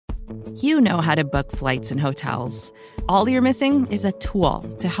You know how to book flights and hotels. All you're missing is a tool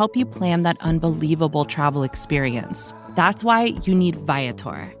to help you plan that unbelievable travel experience. That's why you need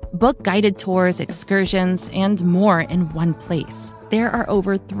Viator. Book guided tours, excursions, and more in one place. There are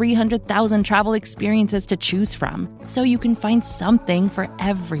over 300,000 travel experiences to choose from, so you can find something for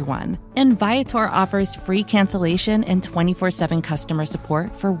everyone. And Viator offers free cancellation and 24/7 customer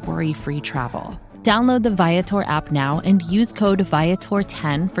support for worry-free travel. Download the Viator app now and use code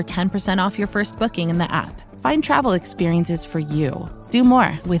Viator10 for 10% off your first booking in the app. Find travel experiences for you. Do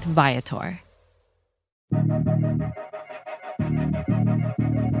more with Viator.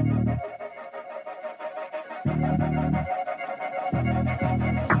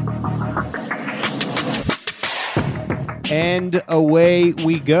 And away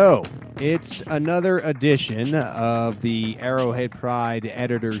we go. It's another edition of the Arrowhead Pride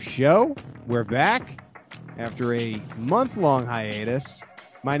Editor's Show. We're back after a month-long hiatus.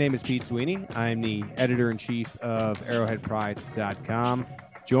 My name is Pete Sweeney. I'm the editor-in-chief of arrowheadpride.com.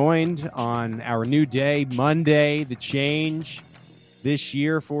 Joined on our new day, Monday, the change this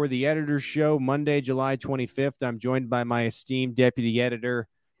year for the Editor's Show, Monday, July 25th. I'm joined by my esteemed deputy editor,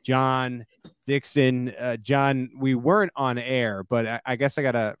 John Dixon. John, we weren't on air, but I guess I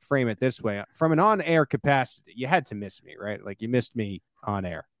got to frame it this way. From an on-air capacity, you had to miss me, right? Like you missed me on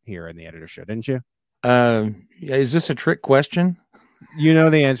air here in the Editor Show, didn't you? Is this a trick question? You know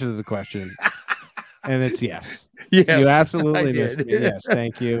the answer to the question, and it's yes. Yes, you absolutely missed me. Yes,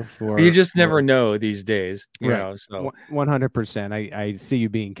 thank you for. You just never know these days, you right. know. So 100%. I see you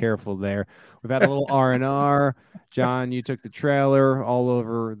being careful there. We've had a little R&R. John, you took the trailer all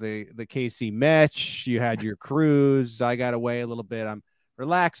over the KC Metch. You had your cruise. I got away a little bit. I'm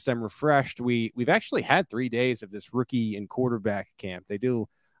relaxed. I'm refreshed. We've actually had 3 days of this rookie and quarterback camp. They do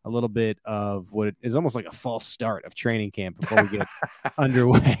a little bit of what is almost like a false start of training camp before we get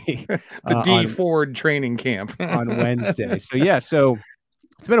underway. The D Ford training camp on Wednesday. So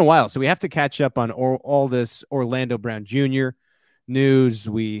it's been a while. So we have to catch up on all this Orlando Brown Jr. news.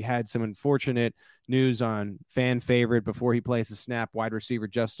 We had some unfortunate news on fan favorite before he plays the snap, wide receiver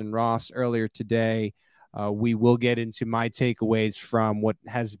Justyn Ross earlier today. We will get into my takeaways from what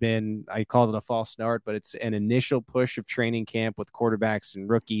has been, I called it a false start, but it's an initial push of training camp with quarterbacks and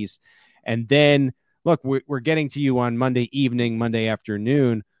rookies. And then, look, we're getting to you on Monday evening, Monday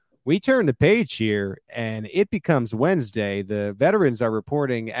afternoon. We turn the page here, and it becomes Wednesday. The veterans are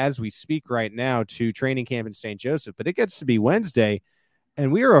reporting as we speak right now to training camp in St. Joseph, but it gets to be Wednesday,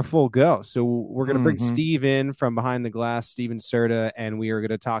 and we are a full go. So we're going to bring Steve in from behind the glass, Steven Serta, and we are going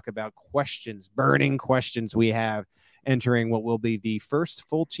to talk about burning questions we have entering what will be the first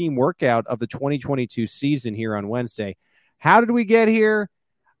full team workout of the 2022 season here on Wednesday. How did we get here?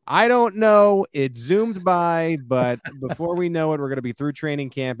 I don't know. It zoomed by, but before we know it, we're going to be through training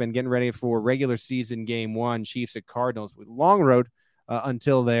camp and getting ready for regular season game 1, Chiefs at Cardinals. With long road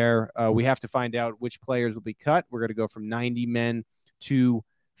until there. We have to find out which players will be cut. We're going to go from 90 men to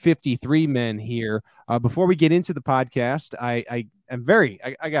 53 men here. Before we get into the podcast, I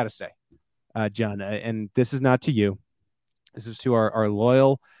got to say, John, and this is not to you. This is to our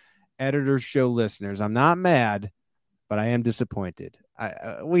loyal Editor's Show listeners. I'm not mad, but I am disappointed.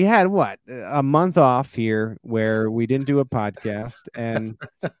 We had a month off here where we didn't do a podcast, and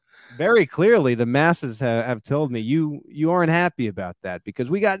very clearly the masses have told me you aren't happy about that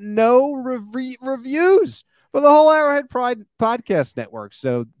because we got no reviews for the whole Arrowhead Pride podcast network.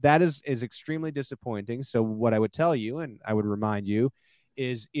 So that is extremely disappointing. So what I would tell you, and I would remind you,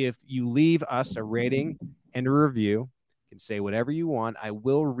 is if you leave us a rating and a review, you can say whatever you want. I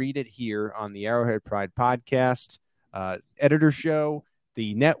will read it here on the Arrowhead Pride podcast, Editor Show,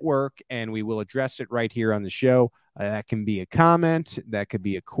 the network, and we will address it right here on the show. That can be a comment. That could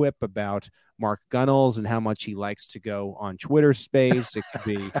be a quip about Mark Gunnels and how much he likes to go on Twitter space. It could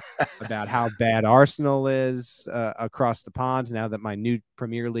be about how bad Arsenal is across the pond now that my new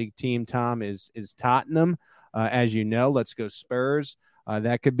Premier League team, Tom, is Tottenham. As you know, let's go Spurs.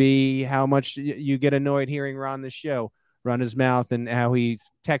 That could be how much you get annoyed hearing Ron the show run his mouth and how he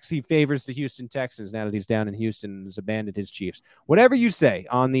favors the Houston Texans now that he's down in Houston and has abandoned his Chiefs. Whatever you say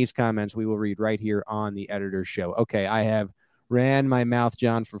on these comments, we will read right here on the Editor's Show. Okay, I have ran my mouth,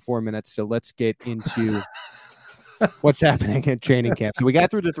 John, for 4 minutes, so let's get into what's happening at training camp. So we got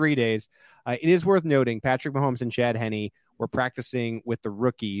through the 3 days. It is worth noting Patrick Mahomes and Chad Henne were practicing with the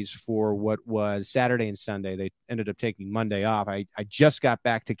rookies for what was Saturday and Sunday. They ended up taking Monday off. I just got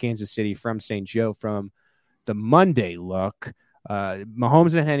back to Kansas City from St. Joe from the Monday look.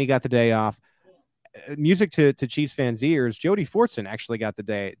 Mahomes and Henne got the day off. music to Chiefs fans' ears, Jody Fortson actually got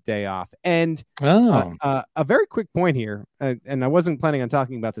the day off. And a very quick point here, and I wasn't planning on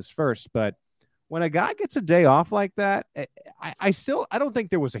talking about this first, but when a guy gets a day off like that, I don't think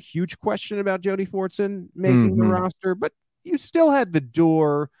there was a huge question about Jody Fortson making the roster, but you still had the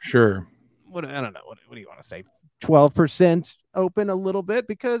door. Sure. I don't know. What do you want to say? 12% open a little bit,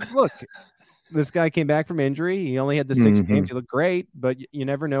 because look, this guy came back from injury. He only had the 6 games. He looked great, but you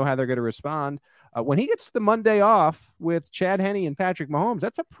never know how they're going to respond. When he gets the Monday off with Chad Henne and Patrick Mahomes,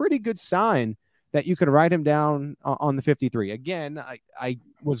 that's a pretty good sign that you can write him down on the 53. Again, I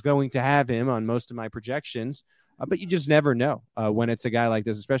was going to have him on most of my projections, but you just never know when it's a guy like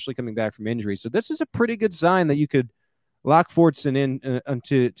this, especially coming back from injury. So this is a pretty good sign that you could lock Fortson in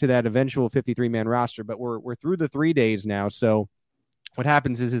to that eventual 53-man roster. But we're through the 3 days now. So what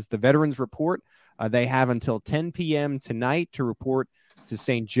happens is the veterans report. They have until 10 p.m. tonight to report to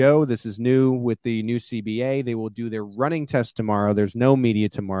St. Joe. This is new with the new CBA. They will do their running test tomorrow. There's no media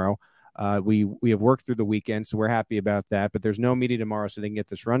tomorrow. We have worked through the weekend, so we're happy about that. But there's no media tomorrow, so they can get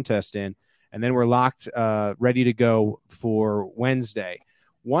this run test in. And then we're locked, ready to go for Wednesday.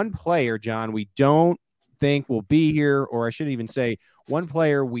 One player, John, we don't think will be here, or I should even say one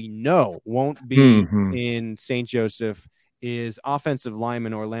player we know won't be in St. Joseph, is offensive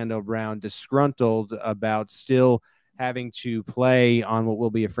lineman Orlando Brown, disgruntled about still having to play on what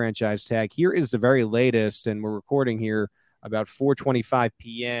will be a franchise tag. Here is the very latest, and we're recording here about 4:25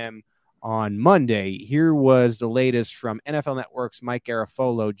 p.m. on Monday. Here was the latest from NFL Network's Mike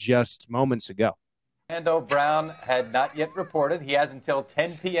Garafolo just moments ago. Orlando Brown had not yet reported. He has until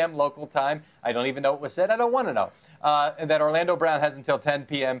 10 p.m. local time. I don't even know what was said. I don't want to know. And that Orlando Brown has until 10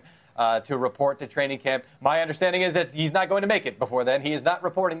 p.m. To report to training camp. My understanding is that he's not going to make it before then. He is not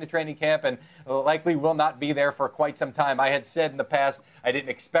reporting to training camp and likely will not be there for quite some time. I had said in the past I didn't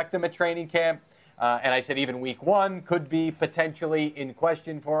expect him at training camp, and I said even week 1 could be potentially in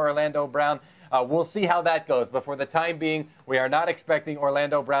question for Orlando Brown. We'll see how that goes. But for the time being, we are not expecting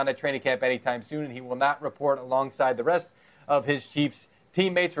Orlando Brown at training camp anytime soon, and he will not report alongside the rest of his Chiefs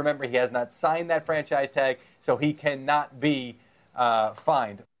teammates. Remember, he has not signed that franchise tag, so he cannot be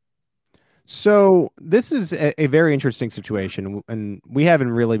fined. So this is a very interesting situation, and we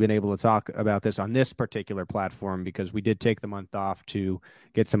haven't really been able to talk about this on this particular platform because we did take the month off to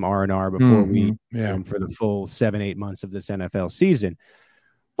get some R&R before we for the full 7-8 months of this NFL season.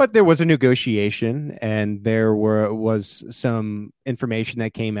 But there was a negotiation, and there was some information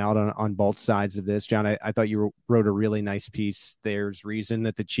that came out on both sides of this. John, I thought you wrote a really nice piece. There's reason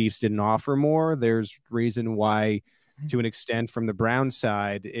that the Chiefs didn't offer more. There's reason why, to an extent, from the Browns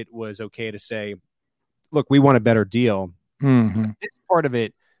side, it was okay to say, look, we want a better deal. This part of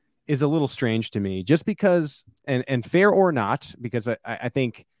it is a little strange to me, just because, and fair or not, because I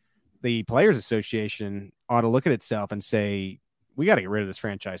think the Players Association ought to look at itself and say, we got to get rid of this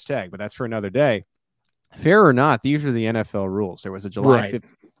franchise tag, but that's for another day. Fair or not, these are the NFL rules. There was a July 5th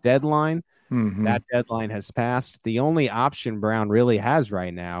deadline. That deadline has passed. The only option Brown really has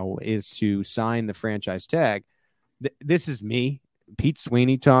right now is to sign the franchise tag. This is me, Pete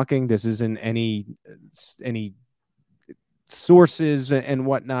Sweeney, talking. This isn't any sources and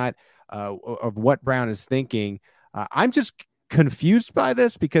whatnot of what Brown is thinking. I'm just confused by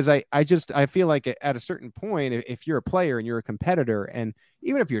this because I feel like at a certain point, if you're a player and you're a competitor, and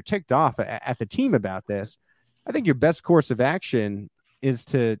even if you're ticked off at the team about this, I think your best course of action is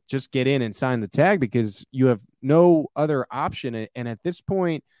to just get in and sign the tag, because you have no other option. And at this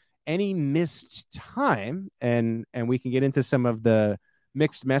point, any missed time, and we can get into some of the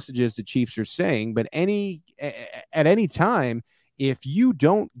mixed messages the Chiefs are saying, but at any time, if you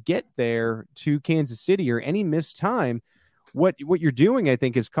don't get there to Kansas City, or any missed time, what you're doing, I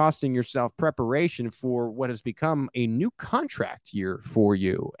think, is costing yourself preparation for what has become a new contract year for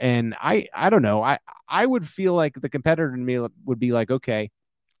you. And I don't know. I would feel like the competitor in me would be like, okay,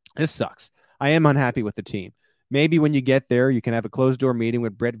 this sucks. I am unhappy with the team. Maybe when you get there, you can have a closed-door meeting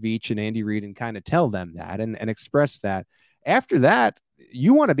with Brett Veach and Andy Reid and kind of tell them that and express that. After that,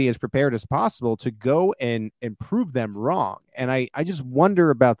 you want to be as prepared as possible to go and prove them wrong. And I just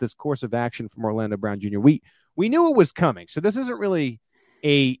wonder about this course of action from Orlando Brown Jr. We knew it was coming, so this isn't really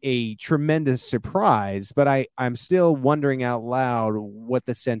a tremendous surprise, but I'm still wondering out loud what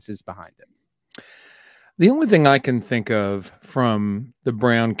the sense is behind it. The only thing I can think of from the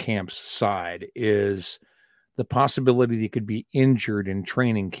Brown camp's side is the possibility that he could be injured in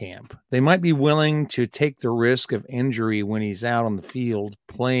training camp. They might be willing to take the risk of injury when he's out on the field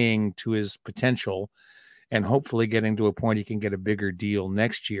playing to his potential and hopefully getting to a point he can get a bigger deal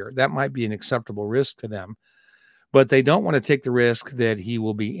next year. That might be an acceptable risk to them, but they don't want to take the risk that he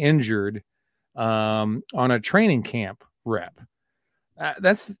will be injured on a training camp rep.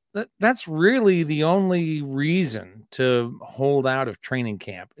 That's really the only reason to hold out of training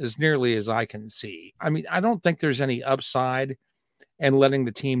camp, as nearly as I can see. I mean, I don't think there's any upside in letting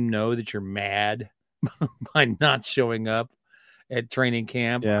the team know that you're mad by not showing up at training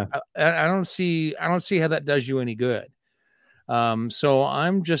camp. Yeah. I don't see how that does you any good. So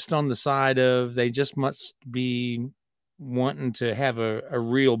I'm just on the side of they just must be wanting to have a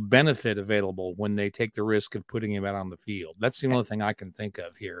real benefit available when they take the risk of putting him out on the field. That's the only thing I can think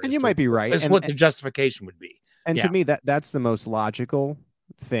of here. And you might be right. That's what the justification would be. And to me, that's the most logical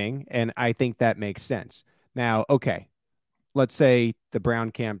thing. And I think that makes sense. Now, okay, let's say the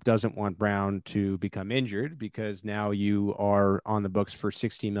Brown camp doesn't want Brown to become injured because now you are on the books for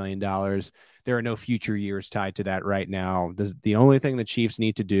 $60 million. There are no future years tied to that right now. The only thing the Chiefs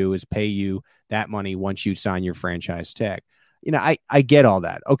need to do is pay you that money once you sign your franchise tag. You know, I get all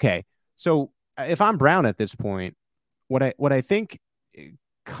that. Okay. So if I'm Brown at this point, what I think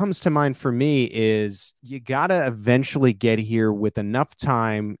comes to mind for me is you got to eventually get here with enough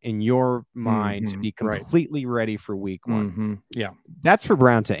time in your mind to be completely ready for week one. Yeah. That's for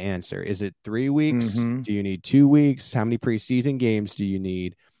Brown to answer. Is it 3 weeks? Do you need 2 weeks? How many preseason games do you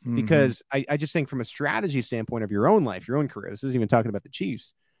need? Because I just think from a strategy standpoint of your own life, your own career, this isn't even talking about the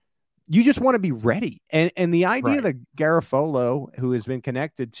Chiefs, you just want to be ready. And the idea that Garofalo, who has been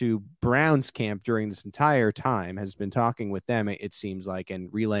connected to Brown's camp during this entire time, has been talking with them, it seems like, and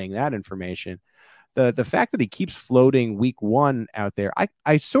relaying that information. The fact that he keeps floating week one out there,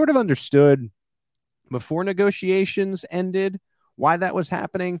 I sort of understood before negotiations ended why that was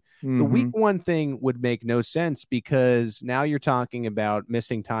happening. The week one thing would make no sense because now you're talking about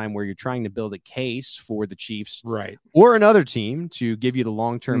missing time where you're trying to build a case for the Chiefs or another team to give you the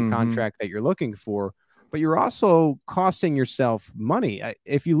long-term contract that you're looking for, but you're also costing yourself money.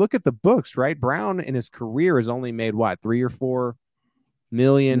 If you look at the books, right, Brown in his career has only made what, $3 or $4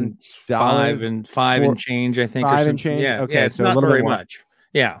 million, five and change, I think. Five and change. Yeah. Okay. Yeah, it's so not a little very bit more. much.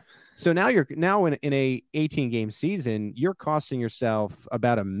 Yeah. So now you're in a 18-game season, you're costing yourself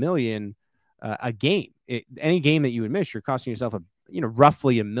about $1 million a game. Any game that you would miss, you're costing yourself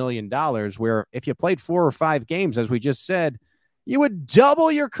roughly $1 million. Where if you played 4 or 5 games, as we just said, you would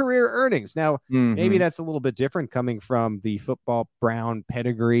double your career earnings. Now, maybe that's a little bit different coming from the football Brown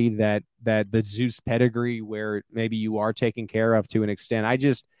pedigree, that the Zeus pedigree, where maybe you are taken care of to an extent.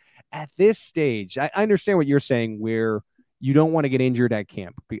 At this stage, I understand what you're saying, where you don't want to get injured at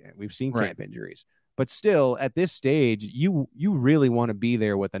camp. We've seen camp injuries, but still at this stage, you really want to be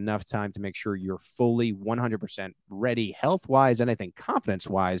there with enough time to make sure you're fully 100% ready health-wise and I think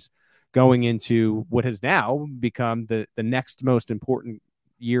confidence-wise going into what has now become the next most important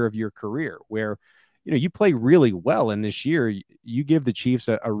year of your career, where, you play really well. And this year you give the Chiefs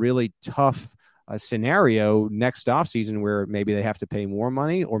a really tough scenario next offseason where maybe they have to pay more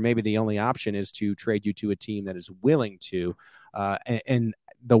money, or maybe the only option is to trade you to a team that is willing to. And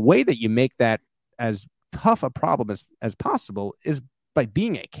the way that you make that as tough a problem as possible is by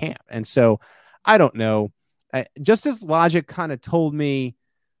being at camp. And so I don't know. Just as logic kind of told me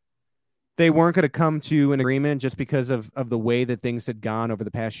they weren't going to come to an agreement just because of the way that things had gone over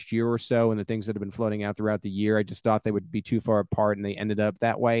the past year or so and the things that have been floating out throughout the year. I just thought they would be too far apart, and they ended up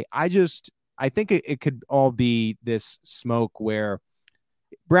that way. I think it could all be this smoke where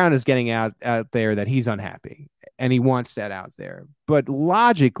Brown is getting out there that he's unhappy and he wants that out there. But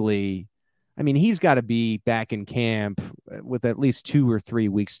logically, I mean, he's got to be back in camp with at least 2 or 3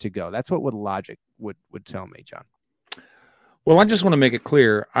 weeks to go. That's what logic would tell me, John. Well, I just want to make it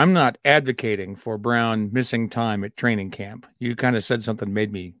clear, I'm not advocating for Brown missing time at training camp. You kind of said something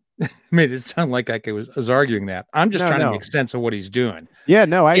made it sound like I was arguing that. I'm just trying to make sense of what he's doing. Yeah,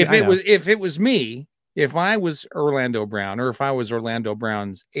 no, if it was me, if I was Orlando Brown, or if I was Orlando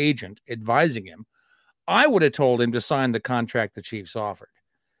Brown's agent advising him, I would have told him to sign the contract the Chiefs offered.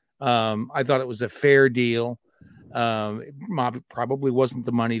 I thought it was a fair deal. Probably wasn't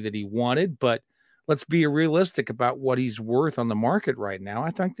the money that he wanted, but let's be realistic about what he's worth on the market right now. I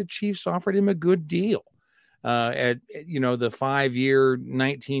think the Chiefs offered him a good deal. At the 5-year,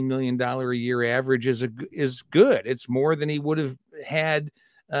 $19 million a year average is good. It's more than he would have had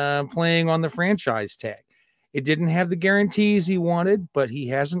playing on the franchise tag. It didn't have the guarantees he wanted, but he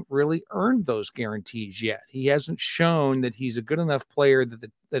hasn't really earned those guarantees yet. He hasn't shown that he's a good enough player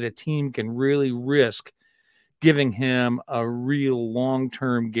that a team can really risk giving him a real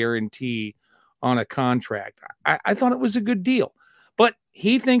long-term guarantee on a contract. I thought it was a good deal, but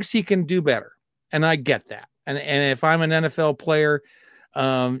he thinks he can do better, and I get that. And if I'm an NFL player,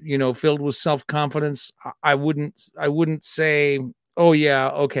 filled with self-confidence, I wouldn't say, oh yeah,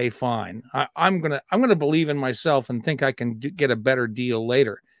 okay, fine. I'm gonna believe in myself and think I can get a better deal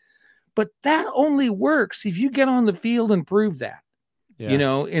later. But that only works if you get on the field and prove that,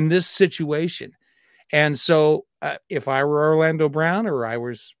 in this situation. And so if I were Orlando Brown, or I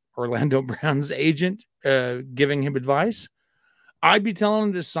was Orlando Brown's agent giving him advice, I'd be telling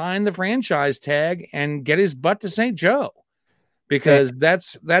him to sign the franchise tag and get his butt to St. Joe, because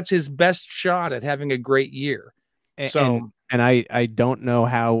that's his best shot at having a great year. So, and I don't know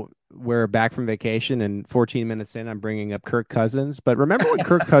how we're back from vacation and 14 minutes in, I'm bringing up Kirk Cousins. But remember when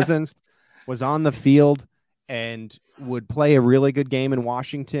Kirk Cousins was on the field and would play a really good game in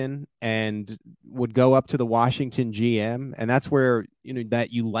Washington and would go up to the Washington GM, and that's where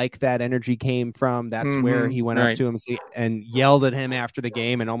that you like that energy came from. That's where he went up to him and yelled at him after the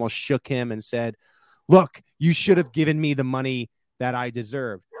game and almost shook him and said, "Look, you should have given me the money that I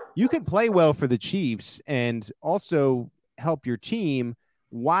deserved." You can play well for the Chiefs and also help your team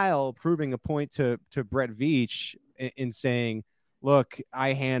while proving a point to Brett Veach in saying, "Look,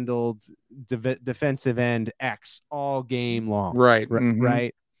 I handled defensive end X all game long." Right.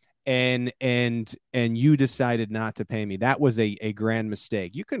 Right. And you decided not to pay me. That was a grand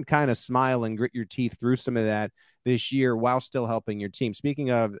mistake. You can kind of smile and grit your teeth through some of that this year while still helping your team.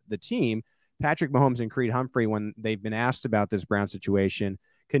 Speaking of the team, Patrick Mahomes and Creed Humphrey, when they've been asked about this Brown situation,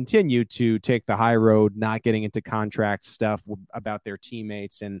 continue to take the high road, not getting into contract stuff about their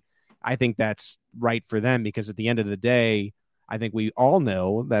teammates. And I think that's right for them, because at the end of the day, I think we all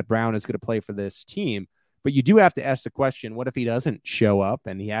know that Brown is going to play for this team. But you do have to ask the question, what if he doesn't show up?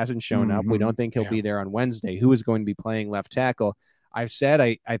 And he hasn't shown up. We don't think he'll be there on Wednesday. Who is going to be playing left tackle? I've said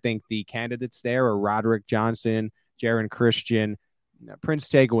I think the candidates there are Roderick Johnson, Jaron Christian. Prince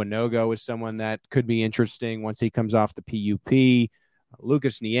Tagovailoa is someone that could be interesting once he comes off the PUP.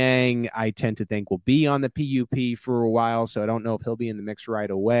 Lucas Niang, I tend to think, will be on the PUP for a while, so I don't know if he'll be in the mix right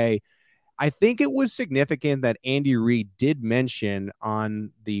away. I think it was significant that Andy Reid did mention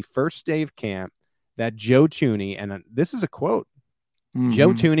on the first day of camp that Joe Thuney, and this is a quote,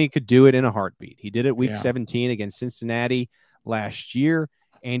 Joe Thuney could do it in a heartbeat. He did it week 17 against Cincinnati last year.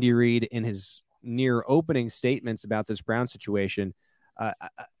 Andy Reid, in his near opening statements about this Brown situation,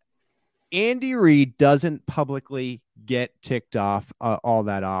 Andy Reid doesn't publicly get ticked off all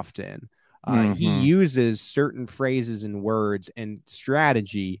that often. He uses certain phrases and words and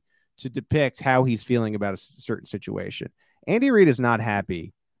strategy to depict how he's feeling about a certain situation. Andy Reid is not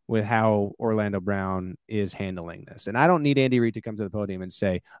happy with how Orlando Brown is handling this. And I don't need Andy Reid to come to the podium and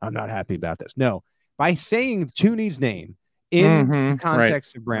say, "I'm not happy about this." No, by saying Thuney's name in the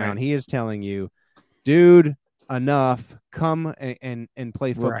context of Brown, he is telling you, dude, enough, come and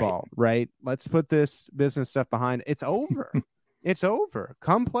play football, right? Let's put this business stuff behind. It's over. It's over.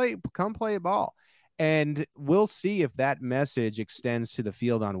 Come play ball. And we'll see if that message extends to the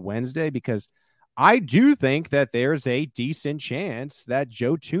field on Wednesday, because I do think that there's a decent chance that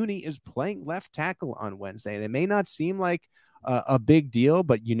Joe Thuney is playing left tackle on Wednesday. And it may not seem like a big deal,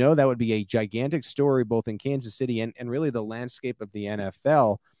 but that would be a gigantic story both in Kansas City and really the landscape of the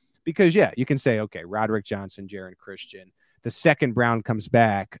NFL. Because, you can say, okay, Roderick Johnson, Jaron Christian, the second Brown comes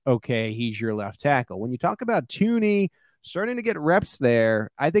back, okay, he's your left tackle. When you talk about Thuney starting to get reps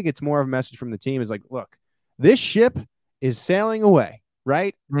there, I think it's more of a message from the team is like, look, this ship is sailing away,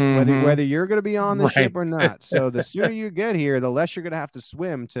 right? Whether you're going to be on the ship or not. So the sooner you get here, the less you're going to have to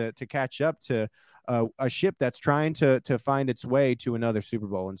swim to catch up to a ship that's trying to find its way to another Super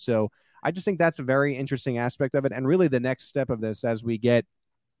Bowl. And so I just think that's a very interesting aspect of it. And really the next step of this, as we get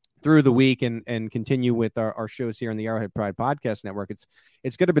through the week and continue with our shows here on the Arrowhead Pride Podcast Network,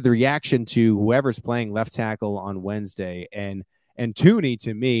 it's going to be the reaction to whoever's playing left tackle on Wednesday. And Thuney,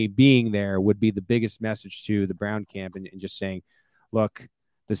 to me, being there would be the biggest message to the Brown camp and just saying, look,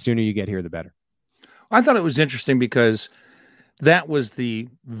 the sooner you get here, the better. I thought it was interesting because that was the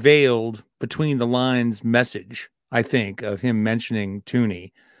veiled between the lines message, I think, of him mentioning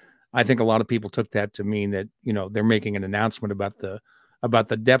Thuney. I think a lot of people took that to mean that, they're making an announcement about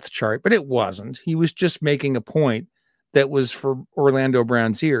the depth chart, but it wasn't. He was just making a point that was for Orlando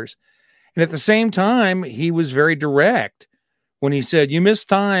Brown's ears. And at the same time, he was very direct when he said, you miss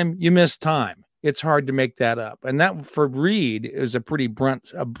time. It's hard to make that up. And that for Reid is a pretty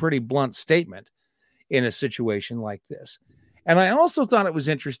blunt statement in a situation like this. And I also thought it was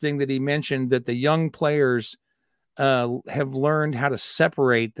interesting that he mentioned that the young players have learned how to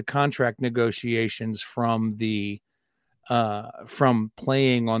separate the contract negotiations from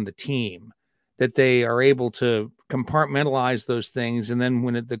playing on the team, that they are able to compartmentalize those things. And then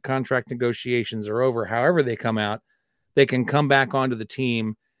when the contract negotiations are over, however they come out, they can come back onto the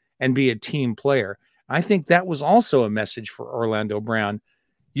team and be a team player. I think that was also a message for Orlando Brown.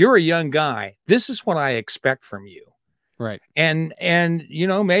 You're a young guy. This is what I expect from you. Right. And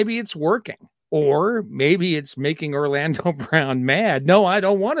maybe it's working, or maybe it's making Orlando Brown mad. No, I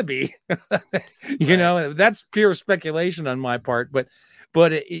don't want to be. That's pure speculation on my part. But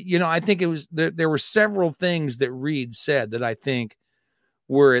I think it was there were several things that Reed said that I think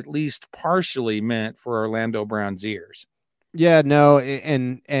were at least partially meant for Orlando Brown's ears. Yeah, no,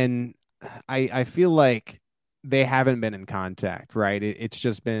 and I feel like they haven't been in contact, right? It's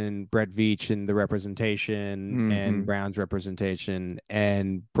just been Brett Veach and the representation and Brown's representation.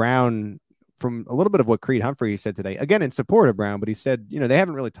 And Brown, from a little bit of what Creed Humphrey said today, again, in support of Brown, but he said, they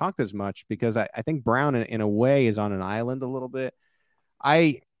haven't really talked as much because I think Brown, in a way, is on an island a little bit.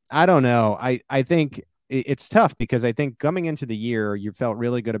 I don't know. I think it's tough because I think coming into the year, you felt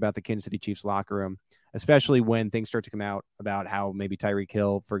really good about the Kansas City Chiefs locker room, especially when things start to come out about how maybe Tyreek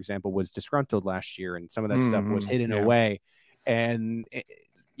Hill, for example, was disgruntled last year and some of that stuff was hidden away. And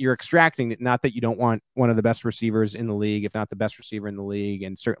you're extracting it, not that you don't want one of the best receivers in the league, if not the best receiver in the league,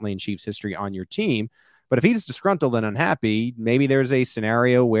 and certainly in Chiefs history on your team. But if he's disgruntled and unhappy, maybe there's a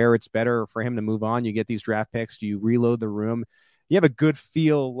scenario where it's better for him to move on. You get these draft picks. Do you reload the room? You have a good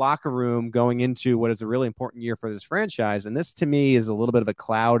feel locker room going into what is a really important year for this franchise. And this, to me, is a little bit of a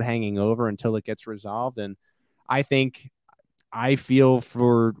cloud hanging over until it gets resolved. And I feel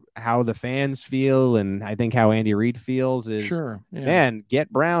for how the fans feel, and I think how Andy Reid feels is, man, get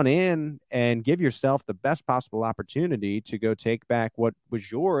Brown in and give yourself the best possible opportunity to go take back what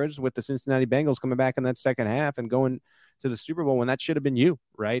was yours with the Cincinnati Bengals coming back in that second half and going to the Super Bowl when that should have been you,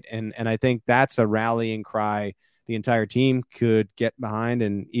 right? And I think that's a rallying cry the entire team could get behind.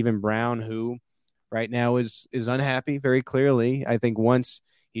 And even Brown, who right now is unhappy very clearly, I think once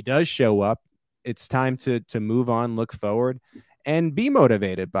he does show up, it's time to move on, look forward, and be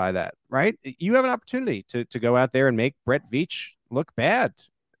motivated by that, right? You have an opportunity to go out there and make Brett Veach look bad.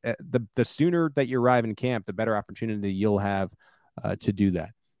 The sooner that you arrive in camp, the better opportunity you'll have to do that.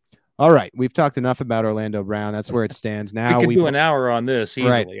 All right, we've talked enough about Orlando Brown. That's where it stands. Now we could do an hour on this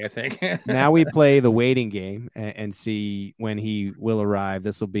easily, right. I think. Now we play the waiting game and see when he will arrive.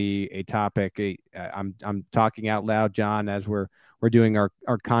 This will be a topic. I'm talking out loud, John, as we're doing our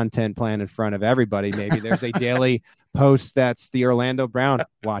content plan in front of everybody. Maybe there's a daily post that's the Orlando Brown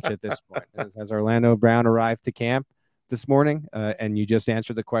watch at this point. Has Orlando Brown arrived to camp this morning? And you just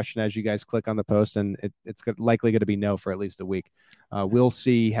answer the question as you guys click on the post, and it's likely going to be no for at least a week. We'll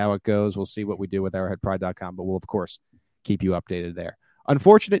see how it goes. We'll see what we do with arrowheadpride.com, but we'll, of course, keep you updated there.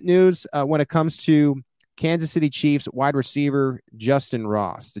 Unfortunate news when it comes to Kansas City Chiefs wide receiver Justyn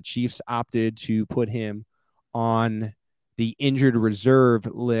Ross. The Chiefs opted to put him on the injured reserve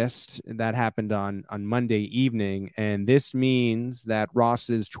list. That happened on Monday evening, and this means that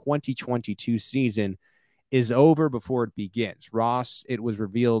Ross's 2022 season is over before it begins. Ross, it was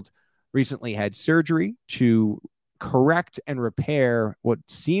revealed, recently had surgery to correct and repair what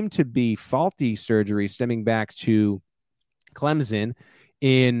seemed to be faulty surgery stemming back to Clemson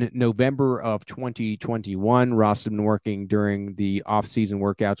in November of 2021. Ross had been working during the offseason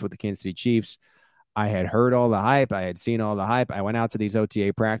workouts with the Kansas City Chiefs. I had heard all the hype. I had seen all the hype. I went out to these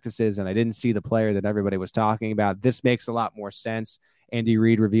OTA practices, and I didn't see the player that everybody was talking about. This makes a lot more sense. Andy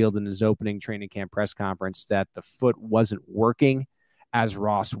Reid revealed in his opening training camp press conference that the foot wasn't working as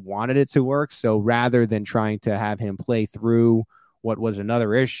Ross wanted it to work. So rather than trying to have him play through what was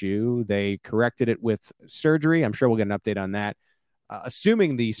another issue, they corrected it with surgery. I'm sure we'll get an update on that.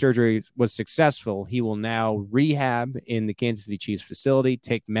 Assuming the surgery was successful, he will now rehab in the Kansas City Chiefs facility,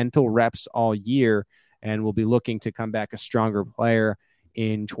 take mental reps all year, and will be looking to come back a stronger player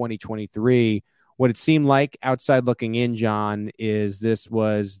in 2023. What it seemed like outside looking in, John, is this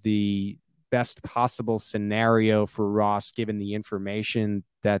was the best possible scenario for Ross, given the information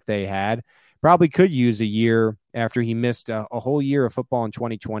that they had. Probably could use a year after he missed a whole year of football in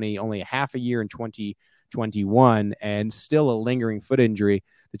 2020, only a half a year in 2021, and still a lingering foot injury.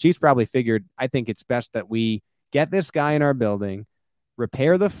 The Chiefs probably figured, I think it's best that we get this guy in our building,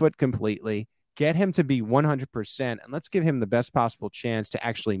 repair the foot completely, get him to be 100%, and let's give him the best possible chance to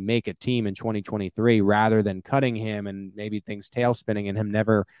actually make a team in 2023 rather than cutting him and maybe things tail spinning and him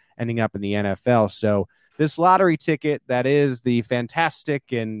never ending up in the NFL. So this lottery ticket that is the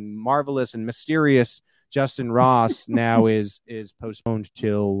fantastic and marvelous and mysterious Justyn Ross now is postponed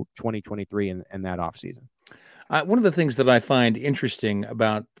till 2023 and that offseason. One of the things that I find interesting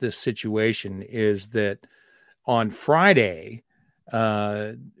about this situation is that on Friday,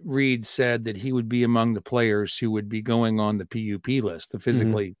 Reid said that he would be among the players who would be going on the PUP list, the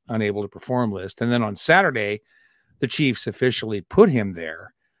physically unable to perform list. And then on Saturday, the Chiefs officially put him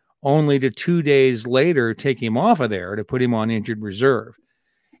there only to 2 days later take him off of there to put him on injured reserve.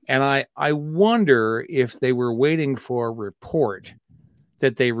 And I wonder if they were waiting for a report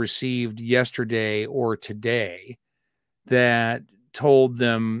that they received yesterday or today that told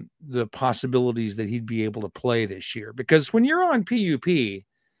them the possibilities that he'd be able to play this year. Because when you're on PUP,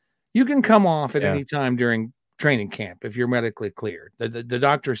 you can come off at any time during training camp if you're medically cleared. The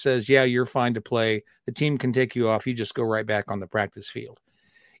doctor says, yeah, you're fine to play. The team can take you off. You just go right back on the practice field.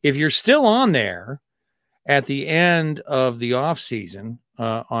 If you're still on there at the end of the off season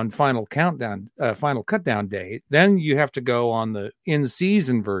on final cutdown day, then you have to go on the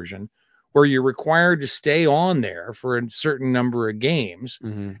in-season version where you're required to stay on there for a certain number of games.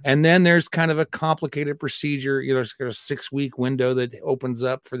 Mm-hmm. And then there's kind of a complicated procedure. There's a 6-week window that opens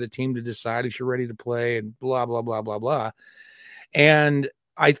up for the team to decide if you're ready to play and blah, blah, blah, blah, blah. And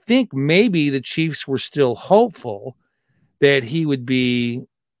I think maybe the Chiefs were still hopeful that he would be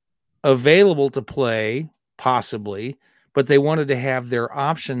available to play, possibly, but they wanted to have their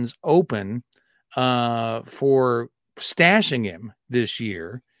options open for stashing him this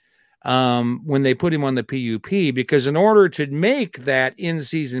year when they put him on the PUP, because in order to make that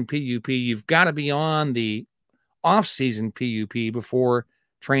in-season PUP, you've got to be on the off-season PUP before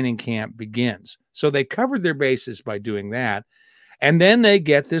training camp begins. So they covered their bases by doing that. And then they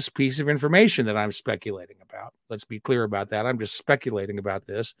get this piece of information that I'm speculating about. Let's be clear about that. I'm just speculating about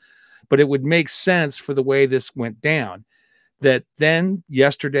this. But it would make sense for the way this went down, that then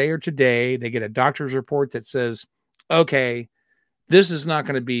yesterday or today, they get a doctor's report that says, okay, this is not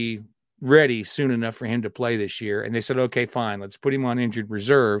going to be ready soon enough for him to play this year. And they said, okay, fine, let's put him on injured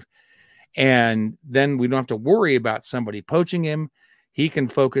reserve. And then we don't have to worry about somebody poaching him. He can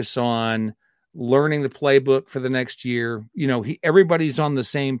focus on learning the playbook for the next year. Everybody's on the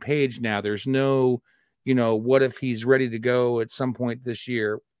same page now. There's no, what if he's ready to go at some point this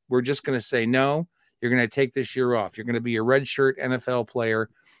year? We're just going to say, no, you're going to take this year off. You're going to be a redshirt NFL player,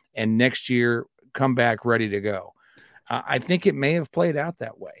 and next year come back ready to go. I think it may have played out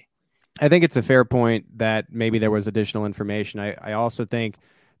that way. I think it's a fair point that maybe there was additional information. I also think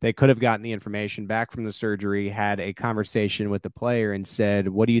they could have gotten the information back from the surgery, had a conversation with the player and said,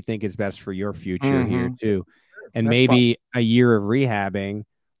 what do you think is best for your future here too? And That's maybe a year of rehabbing,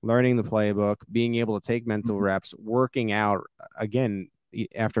 learning the playbook, being able to take mental reps, working out again.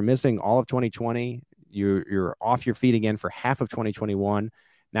 After missing all of 2020, you're off your feet again for half of 2021.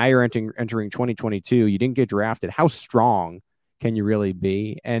 Now you're entering 2022. You didn't get drafted. How strong can you really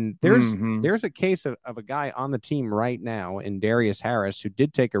be? And there's a case of a guy on the team right now in Darius Harris, who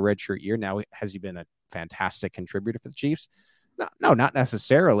did take a redshirt year. Now, has he been a fantastic contributor for the Chiefs? No, not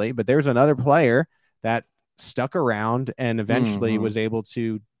necessarily. But there's another player that stuck around and eventually was able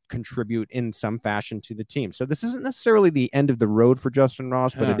to contribute in some fashion to the team. So this isn't necessarily the end of the road for Justyn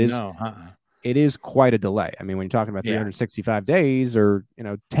Ross, but it is quite a delay. I mean, when you're talking about 365 days or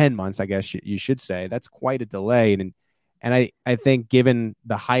 10 months, I guess you should say, that's quite a delay. And I think given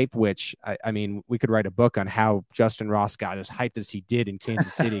the hype, which I mean, we could write a book on how Justyn Ross got as hyped as he did in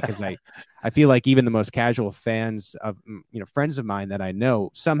Kansas City, because I feel like even the most casual fans of friends of mine that I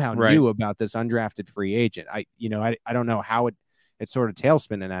know somehow knew about this undrafted free agent. I don't know how it's sort of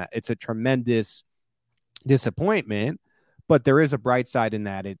tailspinning that. It's a tremendous disappointment, but there is a bright side in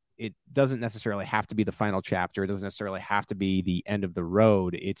that it doesn't necessarily have to be the final chapter. It doesn't necessarily have to be the end of the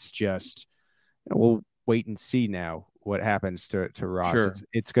road. It's just, we'll wait and see now what happens to Ross. Sure.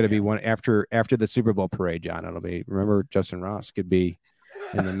 It's going to be one after the Super Bowl parade, John. It'll be, remember, Justyn Ross could be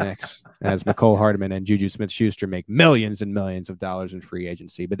in the mix as McCole Hardman and Juju Smith-Schuster make millions and millions of dollars in free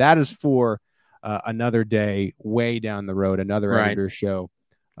agency. But that is for another day, way down the road, another editor show,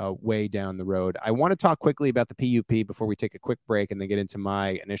 way down the road. I want to talk quickly about the PUP before we take a quick break and then get into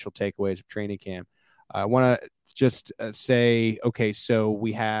my initial takeaways of training camp. I want to just say, okay, so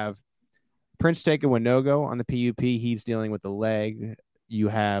we have Prince Tega Winogo on the PUP. He's dealing with the leg. You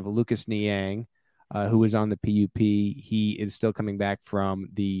have Lucas Niang, who is on the PUP. He is still coming back from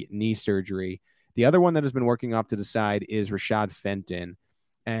the knee surgery. The other one that has been working off to the side is Rashad Fenton.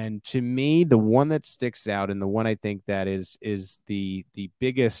 And to me, the one that sticks out and the one I think that is the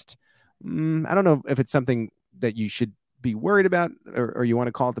biggest, I don't know if it's something that you should be worried about or you want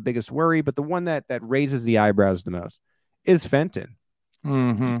to call it the biggest worry, but the one that raises the eyebrows the most is Fenton.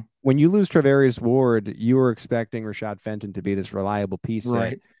 When you lose Travarius Ward, you were expecting Rashad Fenton to be this reliable piece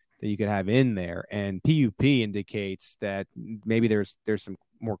that you could have in there. And PUP indicates that maybe there's some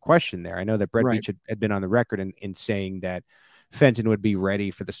more question there. I know that Brett Beach had been on the record in saying that Fenton would be ready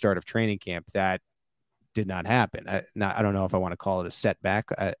for the start of training camp. That did not happen. I don't know if I want to call it a setback.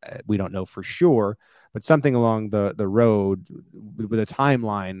 We don't know for sure, but something along the road with a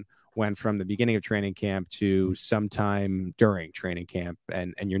timeline went from the beginning of training camp to sometime during training camp,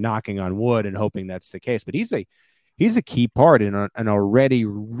 and you're knocking on wood and hoping that's the case. But he's a key part in an already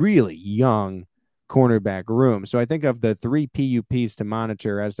really young cornerback room. So I think of the 3 PUPs to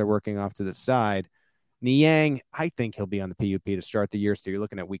monitor as they're working off to the side. Niang, I think he'll be on the PUP to start the year. So you're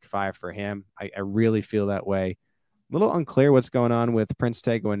looking at week 5 for him. I really feel that way. A little unclear what's going on with Prince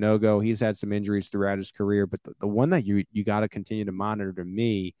Tegoinogo. He's had some injuries throughout his career, but the one that you got to continue to monitor to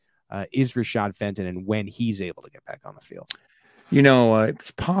me is Rashad Fenton and when he's able to get back on the field.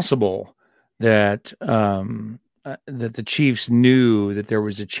 It's possible that that the Chiefs knew that there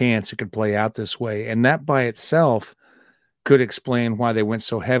was a chance it could play out this way, and that by itself could explain why they went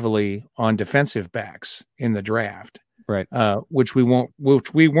so heavily on defensive backs in the draft, right? Which we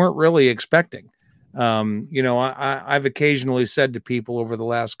weren't really expecting. I've occasionally said to people over the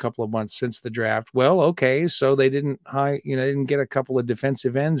last couple of months since the draft, well, okay, so they didn't get a couple of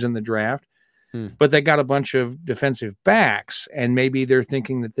defensive ends in the draft, but they got a bunch of defensive backs, and maybe they're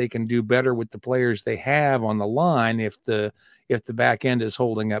thinking that they can do better with the players they have on the line if the back end is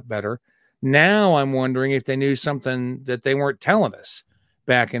holding up better. Now I'm wondering if they knew something that they weren't telling us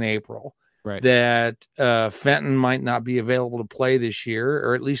back in April, right? That Fenton might not be available to play this year,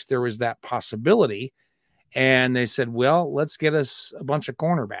 or at least there was that possibility. And they said, well, let's get us a bunch of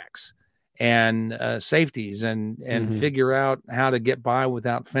cornerbacks and safeties and figure out how to get by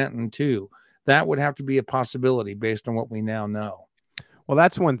without Fenton too. That would have to be a possibility based on what we now know. Well,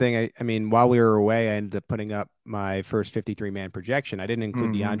 that's one thing. I mean, while we were away, I ended up putting up my first 53-man projection. I didn't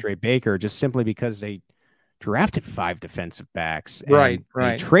include DeAndre Baker just simply because they drafted 5 defensive backs. And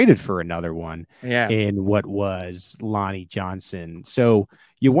they traded for another one in what was Lonnie Johnson. So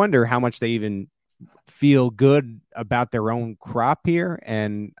you wonder how much they even feel good about their own crop here.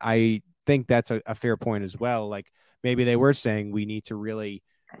 And I think that's a fair point as well. Like maybe they were saying we need to really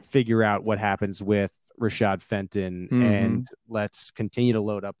figure out what happens with Rashad Fenton and let's continue to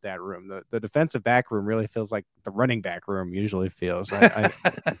load up that room. The defensive back room really feels like the running back room usually feels. I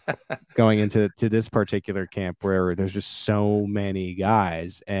going into this particular camp where there's just so many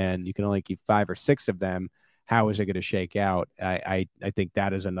guys and you can only keep 5 or 6 of them. How is it going to shake out? I think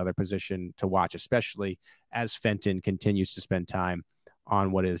that is another position to watch, especially as Fenton continues to spend time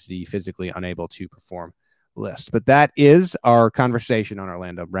on what is the physically unable to perform list. But that is our conversation on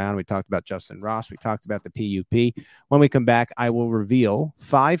Orlando Brown. We talked about Justyn Ross. We talked about the PUP. When we come back, I will reveal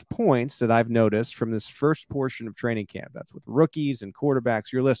 5 points that I've noticed from this first portion of training camp. That's with rookies and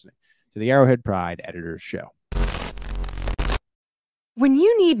quarterbacks. You're listening to the Arrowhead Pride Editors Show. When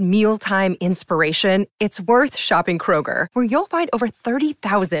you need mealtime inspiration, it's worth shopping Kroger, where you'll find over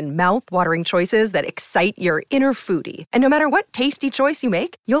 30,000 mouth-watering choices that excite your inner foodie. And no matter what tasty choice you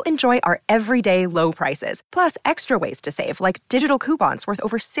make, you'll enjoy our everyday low prices, plus extra ways to save, like digital coupons worth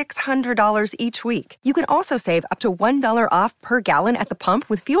over $600 each week. You can also save up to $1 off per gallon at the pump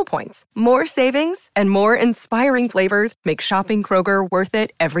with fuel points. More savings and more inspiring flavors make shopping Kroger worth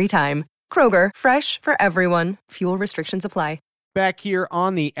it every time. Kroger, fresh for everyone. Fuel restrictions apply. Back here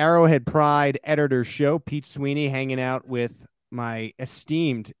on the Arrowhead Pride Editor Show, Pete Sweeney hanging out with my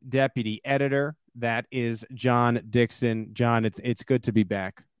esteemed deputy editor. That is John Dixon. John, it's good to be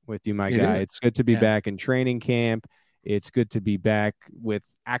back with you, my guy. It's good to be back in training camp. It's good to be back with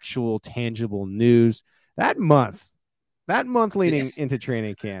actual tangible news. That month leading into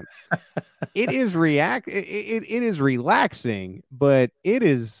training camp, it is relaxing, but it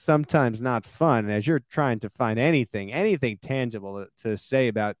is sometimes not fun as you're trying to find anything tangible to say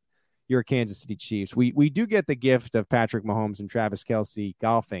about your Kansas City Chiefs. We do get the gift of Patrick Mahomes and Travis Kelce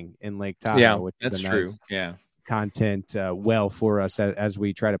golfing in Lake Tahoe, which is a nice content well for us as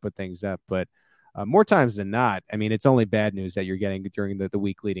we try to put things up. But more times than not, I mean, it's only bad news that you're getting during the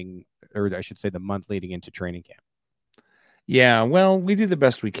week leading, or I should say the month leading into training camp. Yeah, well, we do the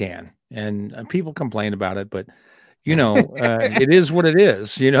best we can, and people complain about it, but it is what it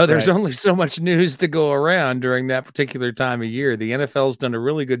is. There's only so much news to go around during that particular time of year. The NFL's done a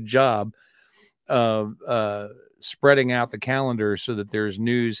really good job of spreading out the calendar so that there's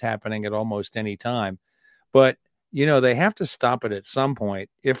news happening at almost any time. But, they have to stop it at some point,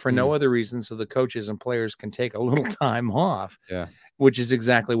 if for no other reason, so the coaches and players can take a little time off, which is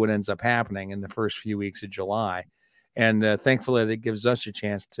exactly what ends up happening in the first few weeks of July. And thankfully, that gives us a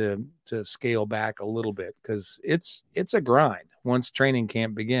chance to scale back a little bit because it's a grind once training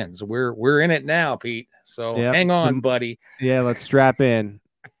camp begins. We're in it now, Pete. So hang on, buddy. Yeah, let's strap in,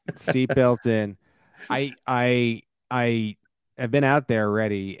 seatbelt in. I I've been out there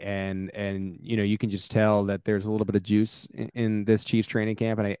already, and you can just tell that there's a little bit of juice in this Chiefs training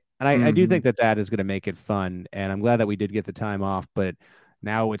camp, and I do think that is going to make it fun, and I'm glad that we did get the time off, but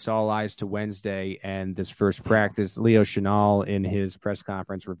now it's all eyes to Wednesday and this first practice. Leo Chenal in his press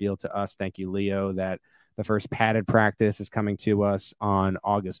conference revealed to us, thank you, Leo, that the first padded practice is coming to us on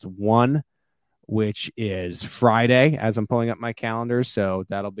August 1, which is Friday, as I'm pulling up my calendar. So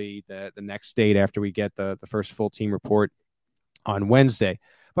that'll be the next date after we get the first full team report on Wednesday.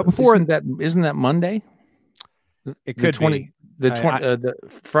 But before isn't that Monday? It could be. The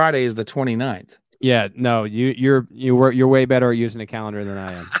Friday is the 29th. Yeah, no, you're way better at using a calendar than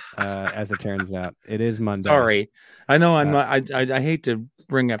I am. As it turns out, it is Monday. Sorry, I know I'm not. I hate to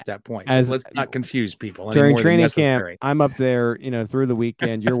bring up that point. Let's not confuse people. During training camp, I'm up there, through the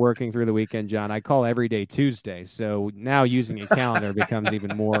weekend. You're working through the weekend, John. I call every day Tuesday, so now using a calendar becomes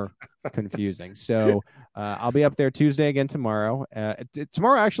even more confusing. So I'll be up there Tuesday again tomorrow.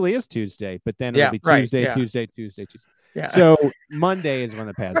 Tomorrow actually is Tuesday, but then it'll be Tuesday. Yeah. So Monday is when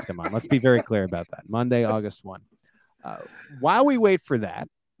the pads come on. Let's be very clear about that. Monday, August 1. While we wait for that,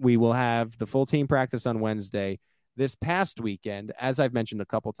 we will have the full team practice on Wednesday. This past weekend, as I've mentioned a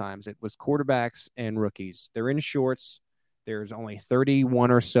couple times, it was quarterbacks and rookies. They're in shorts. There's only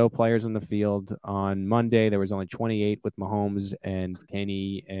 31 or so players in the field. On Monday, there was only 28 with Mahomes and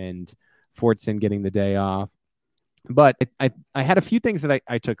Kenny and Fortson getting the day off. But I had a few things that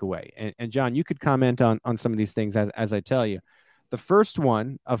I took away. And John, you could comment on some of these things as I tell you. The first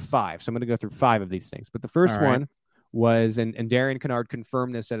one of 5, so I'm going to go through 5 of these things. But the first one was, and Darian Kennard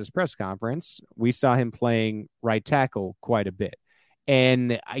confirmed this at his press conference, we saw him playing right tackle quite a bit.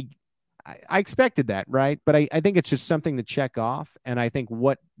 And I expected that, right? But I think it's just something to check off. And I think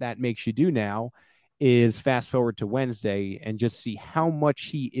what that makes you do now is fast forward to Wednesday and just see how much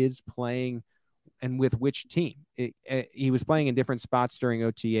he is playing and with which team. He was playing in different spots during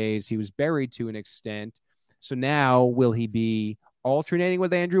OTAs. He was buried to an extent. So now will he be alternating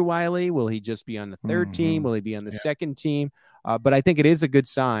with Andrew Wiley? Will he just be on the third team? Will he be on the second team? But I think it is a good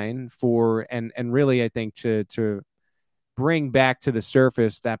sign for, and really I think to bring back to the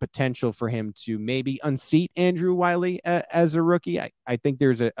surface that potential for him to maybe unseat Andrew Wiley as a rookie. I think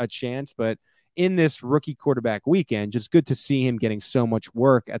there's a chance, but in this rookie quarterback weekend, just good to see him getting so much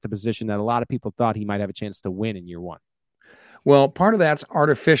work at the position that a lot of people thought he might have a chance to win in year 1. Well, part of that's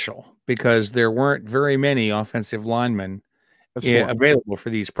artificial because there weren't very many offensive linemen available for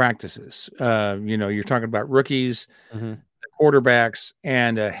these practices. You're talking about rookies, quarterbacks,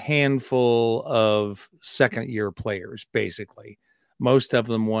 and a handful of second-year players, basically. Most of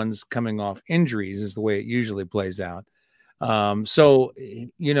them ones coming off injuries is the way it usually plays out. So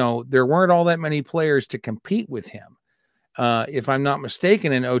there weren't all that many players to compete with him. If I'm not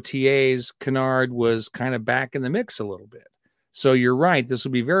mistaken, in OTAs, Kennard was kind of back in the mix a little bit. So you're right. This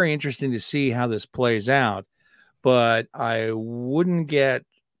will be very interesting to see how this plays out, but I wouldn't get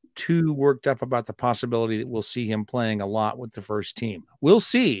too worked up about the possibility that we'll see him playing a lot with the first team. We'll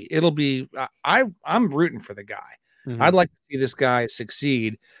see. It'll be, I'm rooting for the guy. I'd like to see this guy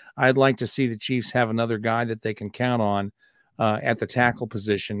succeed. I'd like to see the Chiefs have another guy that they can count on at the tackle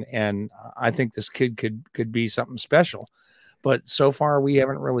position. And I think this kid could be something special, but so far we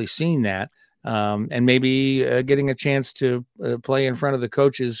haven't really seen that. And maybe getting a chance to play in front of the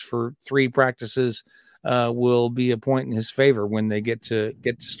coaches for 3 practices will be a point in his favor when they get to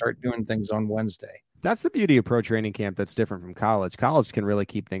start doing things on Wednesday. That's the beauty of pro training camp that's different from college. College can really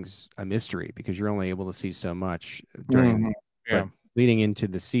keep things a mystery because you're only able to see so much during leading into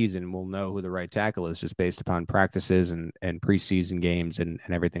the season. We'll know who the right tackle is just based upon practices and preseason games and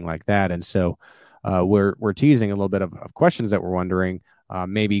everything like that. And so we're teasing a little bit of questions that we're wondering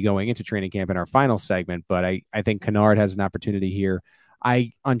maybe going into training camp in our final segment. But I think Kennard has an opportunity here.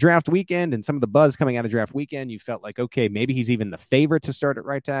 On draft weekend and some of the buzz coming out of draft weekend, you felt like, okay, maybe he's even the favorite to start at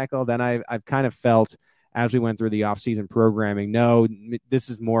right tackle. Then I've kind of felt as we went through the offseason programming, no, this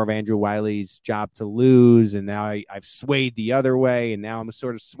is more of Andrew Wiley's job to lose. And now I've swayed the other way. And now I'm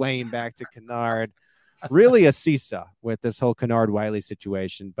sort of swaying back to Kennard. Really a seesaw with this whole Kennard-Wiley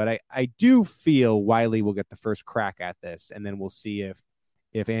situation. But I do feel Wiley will get the first crack at this. And then we'll see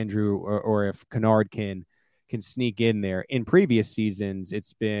if Andrew or if Kennard can sneak in there. In previous seasons,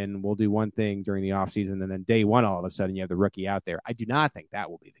 it's been, we'll do one thing during the offseason, and then day one, all of a sudden, you have the rookie out there. I do not think that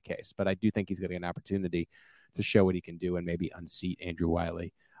will be the case, but I do think he's going to get an opportunity to show what he can do and maybe unseat Andrew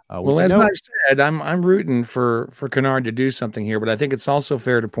Wiley. Well, as I said, I'm rooting for Kennard to do something here, but I think it's also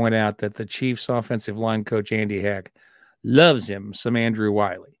fair to point out that the Chiefs offensive line coach, Andy Heck, loves him some Andrew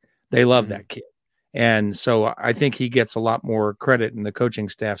Wiley. They love that kid. And so I think he gets a lot more credit in the coaching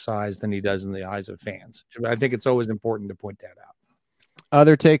staff's eyes than he does in the eyes of fans. I think it's always important to point that out.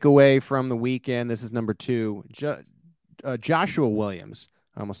 Other takeaway from the weekend. This is number 2. Joshua Williams.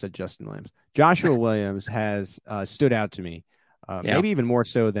 I almost said Justin Williams. Joshua Williams has stood out to me. Maybe even more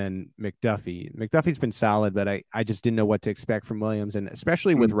so than McDuffie. McDuffie's been solid, but I just didn't know what to expect from Williams, and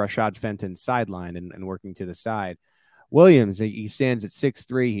especially with Rashad Fenton's sideline and working to the side. Williams, he stands at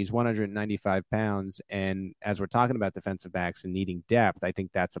 6'3". He's 195 pounds, and as we're talking about defensive backs and needing depth, I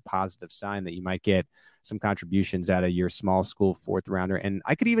think that's a positive sign that you might get some contributions out of your small school 4th rounder. And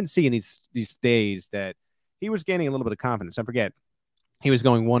I could even see in these days that he was gaining a little bit of confidence. Don't forget, he was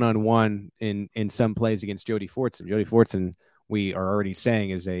going one-on-one in some plays against Jody Fortson. Jody Fortson, we are already saying,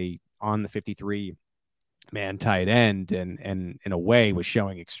 is on the 53-man tight end, and in a way was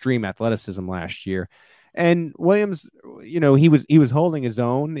showing extreme athleticism last year. And Williams, he was holding his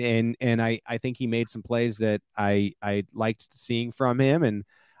own, and I think he made some plays that I liked seeing from him. And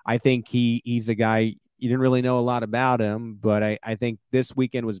I think he's a guy, you didn't really know a lot about him, but I think this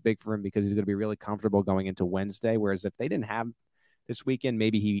weekend was big for him because he's going to be really comfortable going into Wednesday. Whereas if they didn't have this weekend,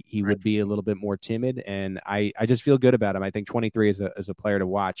 maybe he would be a little bit more timid. And I just feel good about him. I think 23 is a player to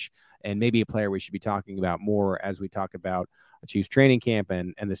watch, and maybe a player we should be talking about more as we talk about a Chiefs training camp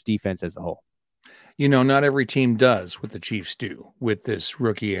and this defense as a whole. Not every team does what the Chiefs do with this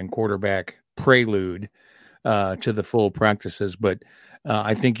rookie and quarterback prelude to the full practices. But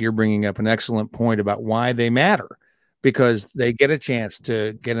I think you're bringing up an excellent point about why they matter, because they get a chance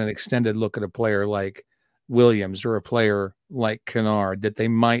to get an extended look at a player like Williams or a player like Kennard that they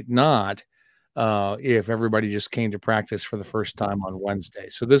might not if everybody just came to practice for the first time on Wednesday.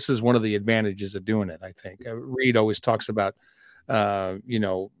 So this is one of the advantages of doing it, I think. Reed always talks about,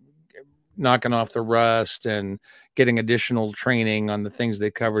 knocking off the rust and getting additional training on the things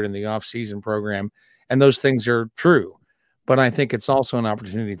they covered in the off-season program. And those things are true. But I think it's also an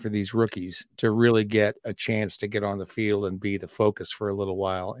opportunity for these rookies to really get a chance to get on the field and be the focus for a little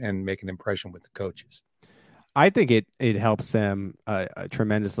while and make an impression with the coaches. I think it helps them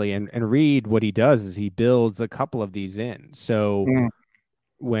tremendously. And Reed, what he does is he builds a couple of these in. So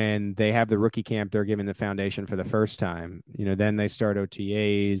when they have the rookie camp, they're given the foundation for the first time. Then they start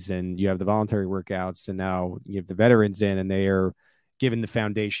OTAs, and you have the voluntary workouts, and now you have the veterans in, and they are given the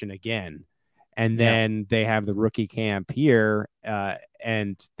foundation again. And then they have the rookie camp here,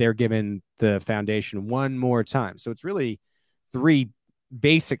 and they're given the foundation one more time. So it's really 3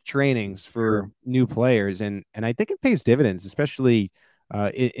 basic trainings for new players. And I think it pays dividends, especially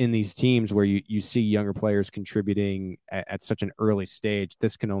in these teams where you see younger players contributing at such an early stage.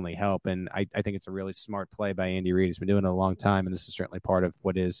 This can only help. And I think it's a really smart play by Andy Reid. He's been doing it a long time, and this is certainly part of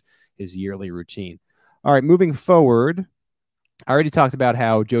what is his yearly routine. All right, moving forward. I already talked about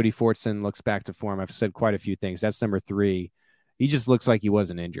how Jody Fortson looks back to form. I've said quite a few things. That's number 3. He just looks like he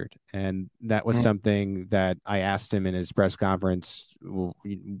wasn't injured. And that was something that I asked him in his press conference. Well,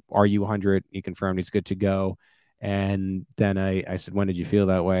 are you 100? He confirmed he's good to go. And then I said, when did you feel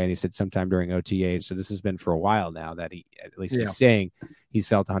that way? And he said sometime during OTA. So this has been for a while now that he, at least he's saying he's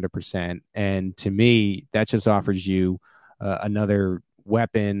felt 100%. And to me, that just offers you another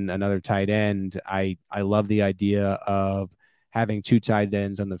weapon, another tight end. I love the idea of having 2 tight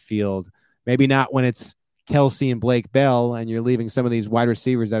ends on the field, maybe not when it's Kelsey and Blake Bell and you're leaving some of these wide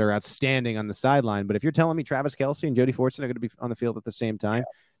receivers that are outstanding on the sideline. But if you're telling me Travis Kelce and Jody Fortson are going to be on the field at the same time,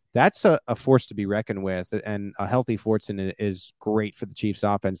 that's a force to be reckoned with. And a healthy Fortson is great for the Chiefs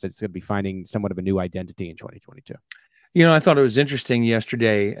offense. That's going to be finding somewhat of a new identity in 2022. I thought it was interesting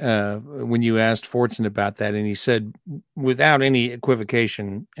yesterday when you asked Fortson about that, and he said without any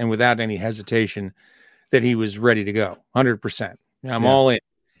equivocation and without any hesitation that he was ready to go 100%. I'm all in.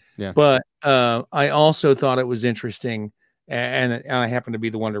 Yeah. But I also thought it was interesting, and I happened to be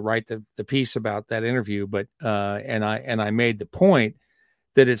the one to write the piece about that interview. But and I made the point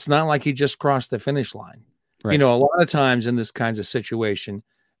that it's not like he just crossed the finish line. Right. A lot of times in this kinds of situation,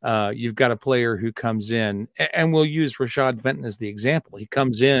 you've got a player who comes in, and we'll use Rashad Fenton as the example. He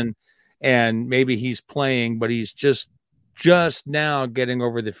comes in, and maybe he's playing, but he's just now getting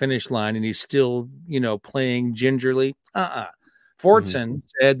over the finish line, and he's still, playing gingerly. Fortson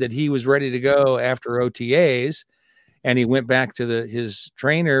said that he was ready to go after OTAs, and he went back to his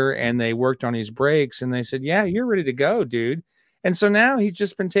trainer, and they worked on his breaks, and they said, yeah, you're ready to go, dude. And so now he's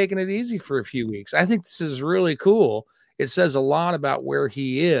just been taking it easy for a few weeks. I think this is really cool. It says a lot about where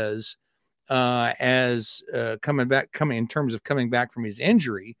he is as coming in terms of coming back from his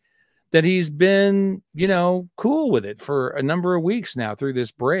injury, that he's been, cool with it for a number of weeks now through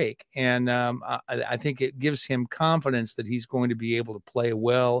this break. And I think it gives him confidence that he's going to be able to play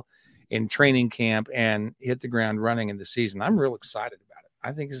well in training camp and hit the ground running in the season. I'm real excited about it.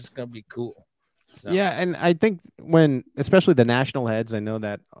 I think this is going to be cool. So. Yeah, and I think when, especially the national heads, I know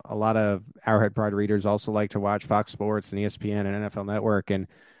that a lot of Arrowhead Pride readers also like to watch Fox Sports and ESPN and NFL Network, and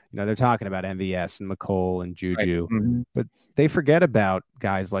they're talking about MVS and McColl and Juju, Mm-hmm. but they forget about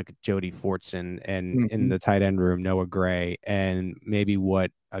guys like Jody Fortson and in the tight end room, Noah Gray, and maybe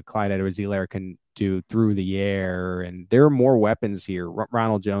what Clyde Edwards-Helaire can do through the air. And there are more weapons here.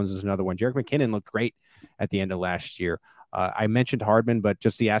 Ronald Jones is another one. Jerick McKinnon looked great at the end of last year. I mentioned Hardman, but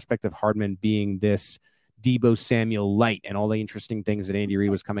just the aspect of Hardman being this Deebo Samuel light and all the interesting things that Andy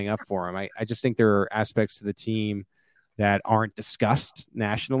Reid was coming up for him. I just think there are aspects to the team that aren't discussed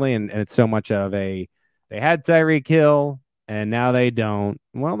nationally. And it's so much of they had Tyreek Hill and now they don't.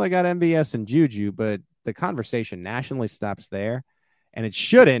 Well, they got MVS and Juju, but the conversation nationally stops there, and it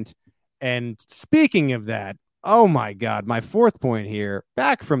shouldn't. And speaking of that, oh my God, my fourth point here,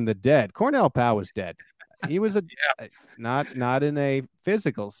 back from the dead. Cornell Powell was dead. He was not in a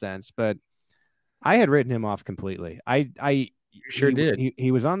physical sense, but I had written him off completely. You sure did.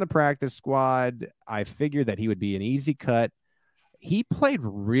 He was on the practice squad. I figured that he would be an easy cut. He played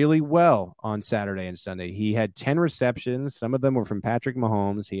really well on Saturday and Sunday. He had 10 receptions. Some of them were from Patrick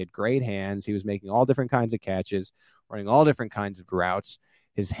Mahomes. He had great hands. He was making all different kinds of catches, running all different kinds of routes.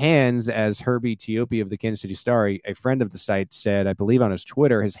 His hands, as Herbie Teope of the Kansas City Star, a friend of the site, said, I believe on his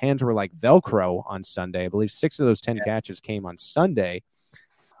Twitter, his hands were like Velcro on Sunday. I believe 6 of those 10 catches came on Sunday.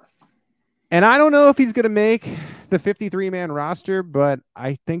 And I don't know if he's going to make the 53-man roster, but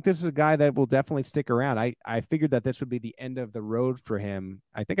I think this is a guy that will definitely stick around. I figured that this would be the end of the road for him.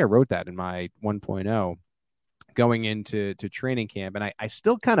 I think I wrote that in my 1.0 going into training camp. And I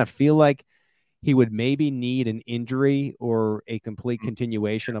still kind of feel like he would maybe need an injury or a complete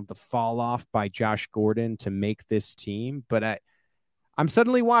continuation of the fall off by Josh Gordon to make this team. But I'm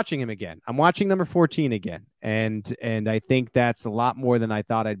suddenly watching him again. I'm watching number 14 again. And I think that's a lot more than I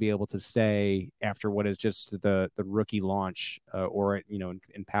thought I'd be able to say after what is just the rookie launch or,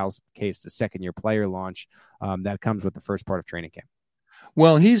 in Powell's case, the second-year player launch that comes with the first part of training camp.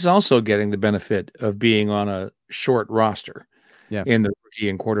 Well, he's also getting the benefit of being on a short roster in the rookie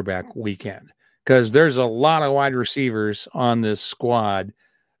and quarterback weekend, because there's a lot of wide receivers on this squad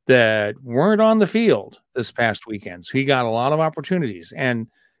that weren't on the field this past weekend. So he got a lot of opportunities, and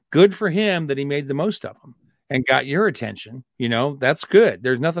good for him that he made the most of them and got your attention. That's good.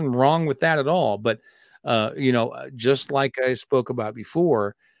 There's nothing wrong with that at all. But, just like I spoke about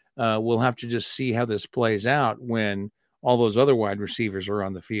before, we'll have to just see how this plays out when all those other wide receivers are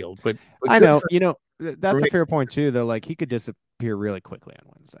on the field. But I know, that's a fair point too, though. Like, he could disappear really quickly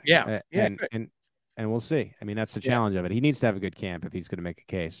on Wednesday. Yeah. And we'll see. I mean, that's the challenge of it. He needs to have a good camp if he's going to make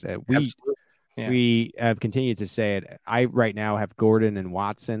a case. We have continued to say it. I right now have Gordon and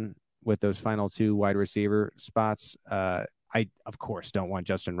Watson with those final 2 wide receiver spots. I, of course, don't want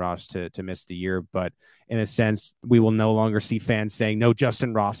Justyn Ross to miss the year, but in a sense, we will no longer see fans saying, no,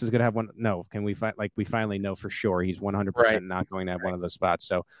 Justyn Ross is going to have one. No, we finally know for sure he's 100% not going to have one of those spots.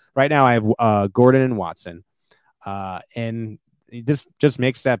 So right now I have Gordon and Watson. And this just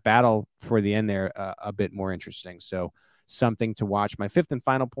makes that battle for the end there a bit more interesting. So something to watch. My 5th and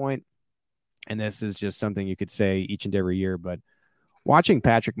final point, and this is just something you could say each and every year, but watching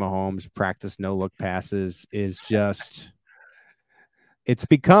Patrick Mahomes practice no-look passes is just – it's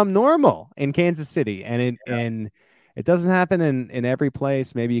become normal in Kansas City, and it doesn't happen in every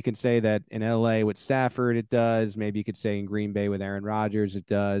place. Maybe you can say that in LA with Stafford, it does. Maybe you could say in Green Bay with Aaron Rodgers, it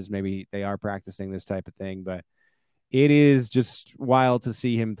does. Maybe they are practicing this type of thing, but it is just wild to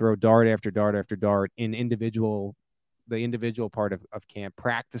see him throw dart after dart after dart in the individual part of camp,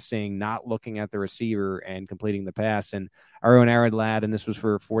 practicing, not looking at the receiver and completing the pass. And our own Aaron Ladd, and this was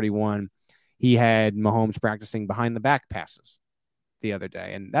for 41, he had Mahomes practicing behind the back passes the other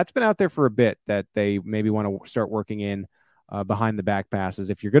day. And that's been out there for a bit, that they maybe want to start working in behind the back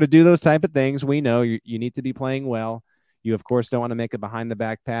passes. If you're going to do those type of things, we know you need to be playing well. You, of course, don't want to make a behind the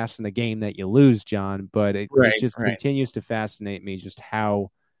back pass in the game that you lose, John, but it just continues to fascinate me just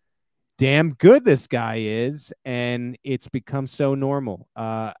how damn good this guy is. And it's become so normal,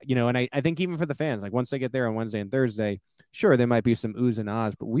 and I think even for the fans, like once they get there on Wednesday and Thursday, sure, there might be some oohs and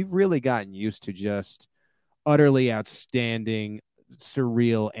ahs, but we've really gotten used to just utterly outstanding,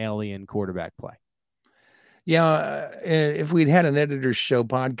 surreal alien quarterback play. Yeah, if we'd had an editor's show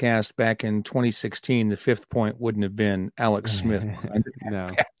podcast back in 2016, the 5th point wouldn't have been Alex Smith. No.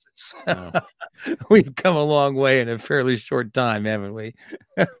 We've come a long way in a fairly short time, haven't we?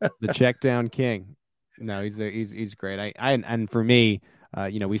 The check down king. No, he's great. And for me,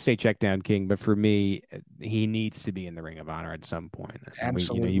 we say check down king, but for me, he needs to be in the Ring of Honor at some point.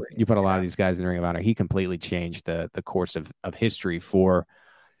 Absolutely. You put a lot of these guys in the Ring of Honor. He completely changed the course of history for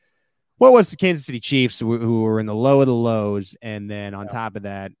what was the Kansas City Chiefs who were in the low of the lows. And then on top of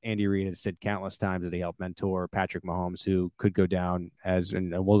that, Andy Reid has said countless times that he helped mentor Patrick Mahomes, who could go down as,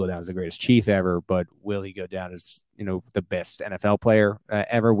 and will go down as the greatest Chief ever, but will he go down as, the best NFL player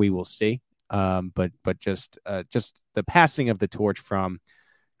ever? We will see. But just the passing of the torch from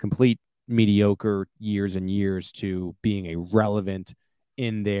complete mediocre years and years to being a relevant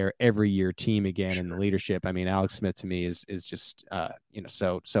in their every year team again in the leadership. I mean, Alex Smith to me is just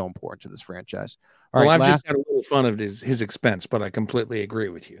so important to this franchise. I've just had a little fun of his expense, but I completely agree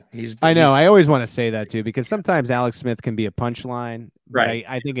with you. I know. I always want to say that too, because sometimes Alex Smith can be a punchline. Right.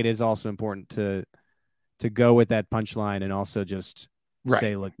 I think it is also important to go with that punchline and also just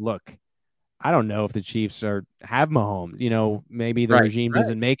say, look, I don't know if the Chiefs have Mahomes. Maybe the regime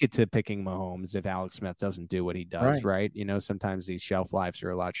doesn't make it to picking Mahomes if Alex Smith doesn't do what he does, right? Sometimes these shelf lives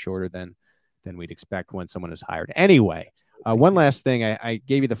are a lot shorter than we'd expect when someone is hired. Anyway, one last thing. I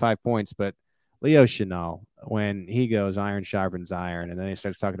gave you the 5 points, but Leo Chenal, when he goes iron sharpens iron, and then he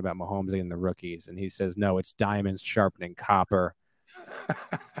starts talking about Mahomes and the rookies, and he says, no, it's diamonds sharpening copper.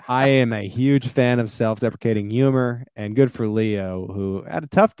 I am a huge fan of self-deprecating humor, and good for Leo, who had a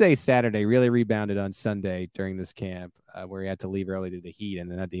tough day Saturday, really rebounded on Sunday during this camp, where he had to leave early to the heat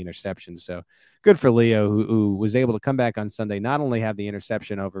and then had the interception. So good for Leo, who was able to come back on Sunday, not only have the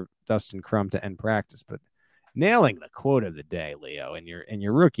interception over Dustin Crum to end practice, but nailing the quote of the day, Leo, and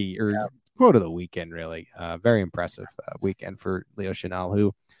your rookie or quote of the weekend, really. Very impressive weekend for Leo Chenal,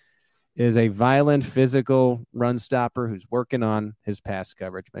 who is a violent, physical run stopper who's working on his pass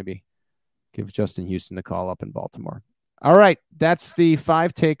coverage. Maybe give Justin Houston a call up in Baltimore. All right, that's the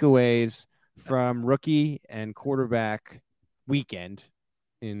 5 takeaways from rookie and quarterback weekend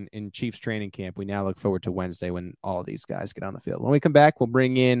in Chiefs training camp. We now look forward to Wednesday when all of these guys get on the field. When we come back, we'll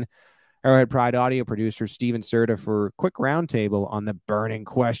bring in Arrowhead Pride audio producer Steven Serta for a quick roundtable on the burning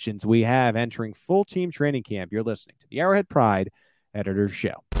questions we have entering full team training camp. You're listening to the Arrowhead Pride Editor's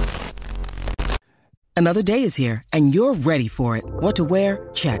Show. Another day is here, and you're ready for it. What to wear?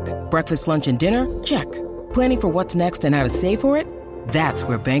 Check. Breakfast, lunch, and dinner? Check. Planning for what's next and how to save for it? That's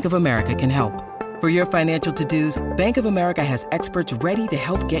where Bank of America can help. For your financial to-dos, Bank of America has experts ready to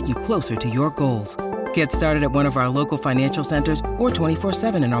help get you closer to your goals. Get started at one of our local financial centers or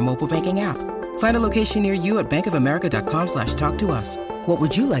 24/7 in our mobile banking app. Find a location near you at bankofamerica.com/talktous. What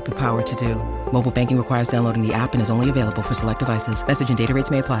would you like the power to do? Mobile banking requires downloading the app and is only available for select devices. Message and data rates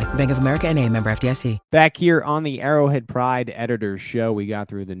may apply. Bank of America N.A., member FDIC. Back here on the Arrowhead Pride Editor's Show, we got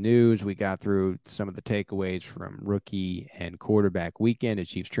through the news. We got through some of the takeaways from rookie and quarterback weekend at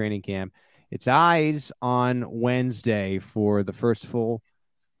Chiefs training camp. It's eyes on Wednesday for the first full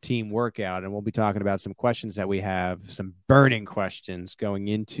team workout, and we'll be talking about some questions that we have, some burning questions going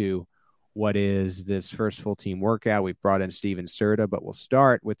into what is this first full team workout. We've brought in Steven Serta, but we'll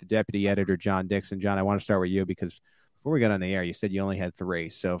start with the deputy editor, John Dixon. John, I want to start with you because before we got on the air, you said you only had 3.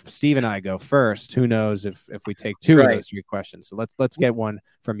 So if Steve and I go first, who knows if we take 2 of those 3 questions. So let's get one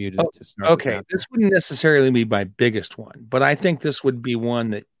from you to start. Okay, this wouldn't necessarily be my biggest one, but I think this would be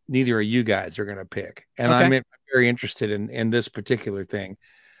one that neither of you guys are going to pick. And I'm very interested in this particular thing.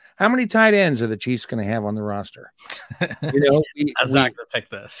 How many tight ends are the Chiefs going to have on the roster? I was not going to pick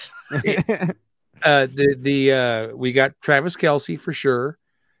this. We got Travis Kelce for sure,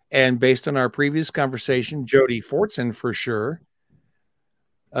 and based on our previous conversation, Jody Fortson for sure.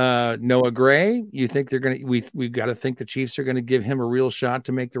 Noah Gray, you think they're going to? We've got to think the Chiefs are going to give him a real shot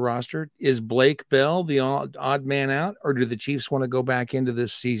to make the roster. Is Blake Bell the odd man out, or do the Chiefs want to go back into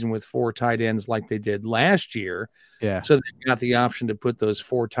this season with 4 tight ends like they did last year? Yeah. So they've got the option to put those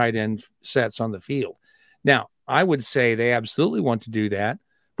 4 tight end sets on the field. Now, I would say they absolutely want to do that,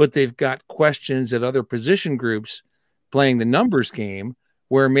 but they've got questions at other position groups playing the numbers game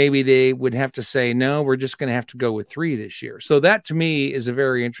where maybe they would have to say, no, we're just going to have to go with 3 this year. So that to me is a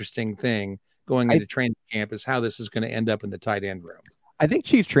very interesting thing going into training camp, is how this is going to end up in the tight end room. I think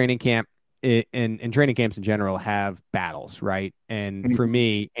Chiefs training camp and training camps in general have battles, right? And for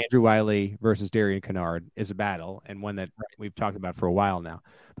me, Andrew Wiley versus Darian Kennard is a battle, and one that we've talked about for a while now.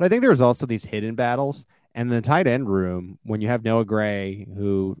 But I think there's also these hidden battles. And the tight end room, when you have Noah Gray,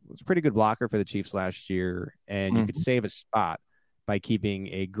 who was a pretty good blocker for the Chiefs last year, and you could save a spot by keeping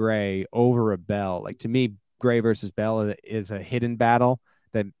a Gray over a Bell. Like, to me, Gray versus Bell is a hidden battle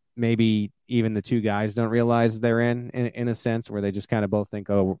that maybe even the 2 guys don't realize they're in a sense, where they just kind of both think,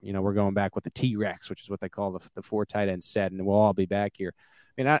 oh, we're going back with the T-Rex, which is what they call the 4 tight end set, and we'll all be back here.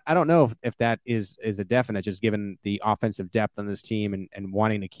 I mean, I don't know if that is a definite, just given the offensive depth on this team and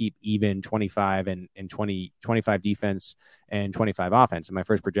wanting to keep even 25 and 25 defense and 25 offense. In my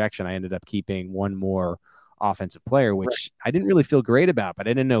first projection, I ended up keeping 1 more offensive player, which I didn't really feel great about, but I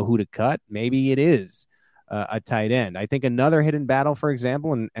didn't know who to cut. Maybe it is a tight end. I think another hidden battle, for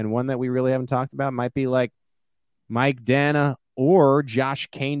example, and one that we really haven't talked about might be like Mike Dana or Josh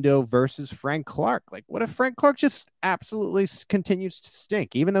Kando versus Frank Clark. Like, what if Frank Clark just absolutely continues to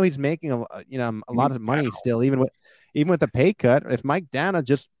stink, even though he's making a lot of money still, even with the pay cut? If Mike Dana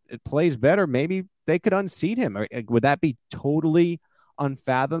just plays better, maybe they could unseat him. Or would that be totally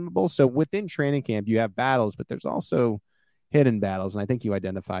unfathomable? So within training camp, you have battles, but there's also hidden battles, and I think you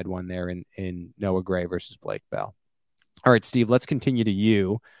identified one there in Noah Gray versus Blake Bell. All right, Steve, let's continue to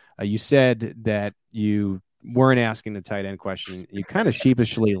you. You said that you weren't asking the tight end question. You kind of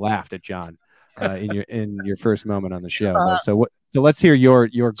sheepishly laughed at John in your first moment on the show. So let's hear your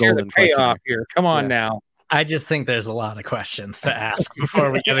golden payoff here. Come on now. I just think there's a lot of questions to ask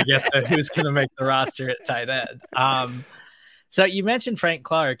before we're going to get to who's going to make the roster at tight end. So you mentioned Frank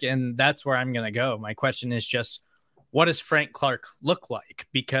Clark, and that's where I'm going to go. My question is just, what does Frank Clark look like?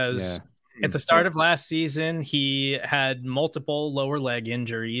 Because at the start of last season, he had multiple lower leg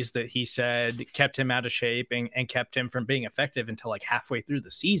injuries that he said kept him out of shape and kept him from being effective until like halfway through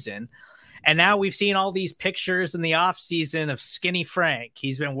the season. And now we've seen all these pictures in the off season of skinny Frank.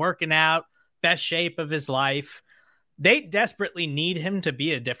 He's been working out, best shape of his life. They desperately need him to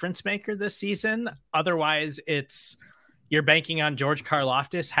be a difference maker this season. Otherwise, you're banking on George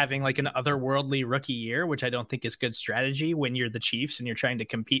Karlaftis having like an otherworldly rookie year, which I don't think is good strategy when you're the Chiefs and you're trying to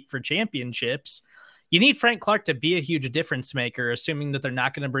compete for championships. You need Frank Clark to be a huge difference maker, assuming that they're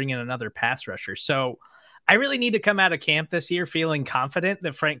not going to bring in another pass rusher. So I really need to come out of camp this year feeling confident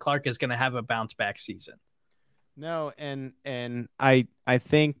that Frank Clark is going to have a bounce back season. No, and I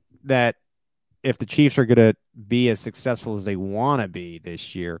think that if the Chiefs are going to be as successful as they want to be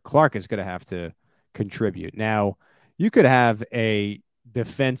this year, Clark is going to have to contribute. Now, you could have a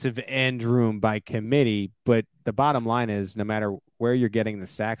defensive end room by committee, but the bottom line is no matter where you're getting the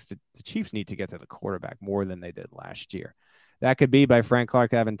sacks, the Chiefs need to get to the quarterback more than they did last year. That could be by Frank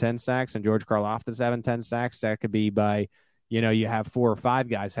Clark having 10 sacks and George Karlaftis having 10 sacks. That could be by, you have 4 or 5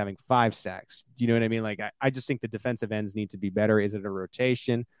 guys having 5 sacks. Do you know what I mean? Like, I just think the defensive ends need to be better. Is it a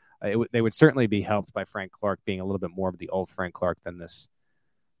rotation? They would certainly be helped by Frank Clark being a little bit more of the old Frank Clark than this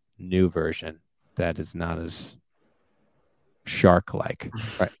new version that is not as shark-like,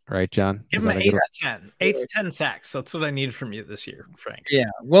 right, John? Give him 8 to 10, 8 to 10 sacks. That's what I need from you this year, Frank. Yeah,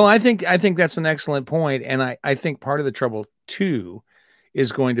 well, I think that's an excellent point, and I think part of the trouble too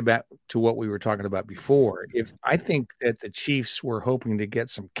is going back to what we were talking about before. If I think that the Chiefs were hoping to get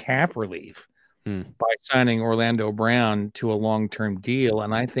some cap relief by signing Orlando Brown to a long-term deal,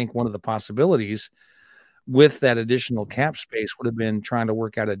 and I think one of the possibilities with that additional cap space would have been trying to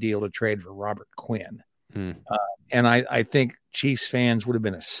work out a deal to trade for Robert Quinn. And I think Chiefs fans would have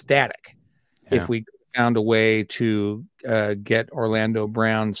been ecstatic if we found a way to get Orlando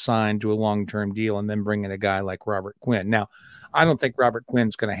Brown signed to a long-term deal and then bring in a guy like Robert Quinn. Now, I don't think Robert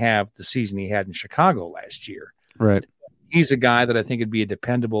Quinn's going to have the season he had in Chicago last year. Right. He's a guy that I think would be a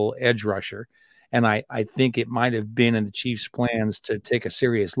dependable edge rusher. And I think it might have been in the Chiefs' plans to take a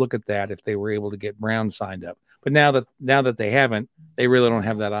serious look at that if they were able to get Brown signed up. But now that they haven't, they really don't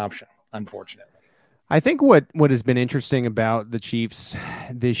have that option, unfortunately. I think what has been interesting about the Chiefs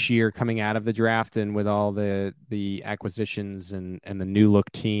this year coming out of the draft and with all the acquisitions and the new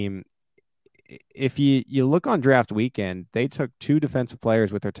look team, if you look on draft weekend, they took 2 defensive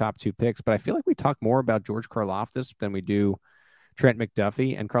players with their top 2 picks, but I feel like we talk more about George Karlaftis than we do Trent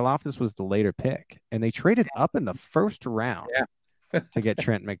McDuffie, and Karlaftis was the later pick, and they traded up in the first round to get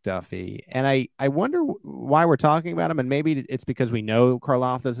Trent McDuffie. And I wonder why we're talking about him, and maybe it's because we know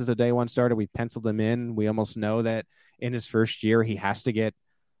Karlaftis is a day one starter. We penciled him in. We almost know that in his first year, he has to get,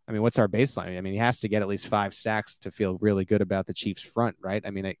 what's our baseline? He has to get at least 5 sacks to feel really good about the Chiefs front, right?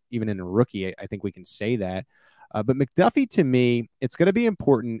 Even in a rookie, I think we can say that. But McDuffie, to me, it's going to be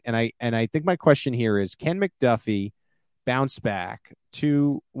important. And I think my question here is, can McDuffie bounce back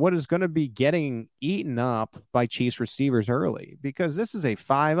to what is going to be getting eaten up by Chiefs receivers early? Because this is a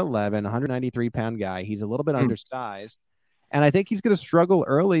 5'11", 193-pound guy. He's a little bit undersized. And I think he's going to struggle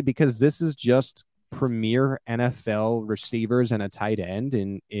early because this is just premier NFL receivers and a tight end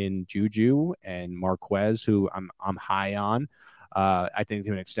in Juju and Marquez, who I'm high on. I think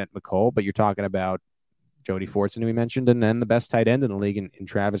to an extent McCole, but you're talking about Jody Fortson, who we mentioned, and then the best tight end in the league in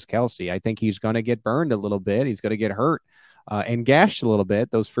Travis Kelce. I think he's going to get burned a little bit. He's going to get hurt and gashed a little bit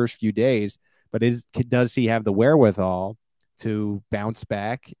those first few days. But does he have the wherewithal to bounce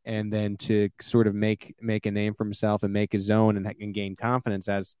back and then to sort of make a name for himself and make his own and gain confidence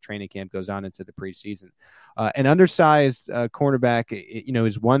as training camp goes on into the preseason. An undersized cornerback,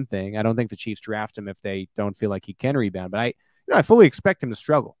 is one thing. I don't think the Chiefs draft him if they don't feel like he can rebound, but I fully expect him to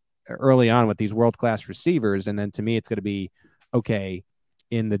struggle early on with these world-class receivers. And then to me, it's going to be, okay,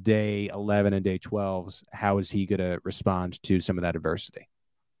 in the day 11 and day 12s, how is he going to respond to some of that adversity?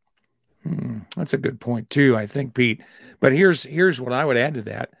 That's a good point too, I think, Pete. But here's what I would add to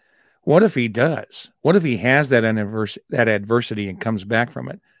that. What if he does? What if he has that adversity and comes back from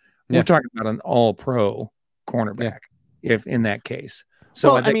it? We're talking about an all-pro cornerback, if in that case.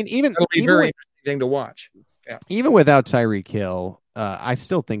 So well, even it'll be very interesting thing to watch. Yeah. Even without Tyreek Hill, I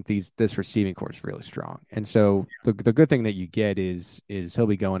still think this receiving core is really strong. And so the good thing that you get is he'll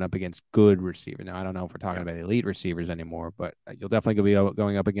be going up against good receivers. Now, I don't know if we're talking about elite receivers anymore, but you'll definitely be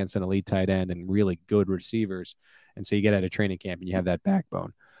going up against an elite tight end and really good receivers. And so you get out of training camp and you have that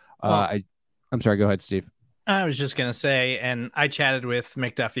backbone. I'm sorry. Go ahead, Steve. I was just going to say, and I chatted with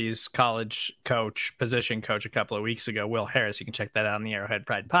McDuffie's college position coach a couple of weeks ago, Will Harris. You can check that out on the Arrowhead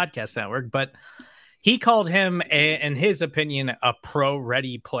Pride Podcast Network. But he called him, in his opinion, a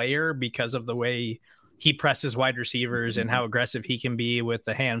pro-ready player because of the way he presses wide receivers and how aggressive he can be with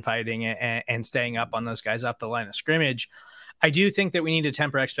the hand fighting and staying up on those guys off the line of scrimmage. I do think that we need to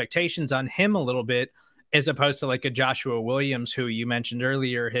temper expectations on him a little bit, as opposed to like a Joshua Williams, who you mentioned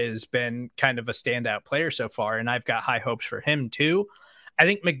earlier has been kind of a standout player so far, and I've got high hopes for him too. I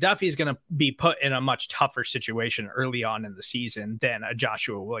think McDuffie is going to be put in a much tougher situation early on in the season than a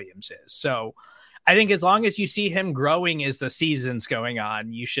Joshua Williams is. So I think as long as you see him growing as the season's going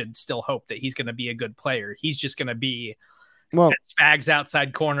on, you should still hope that he's going to be a good player. He's just going to be Spags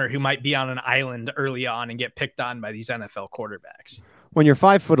outside corner who might be on an island early on and get picked on by these NFL quarterbacks. When you're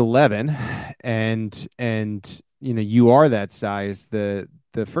 5'11" and you are that size, the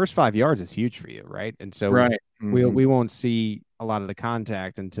first 5 yards is huge for you, right? And so we won't see a lot of the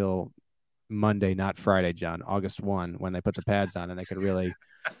contact until Monday, not Friday, John, August 1, when they put the pads on and they could really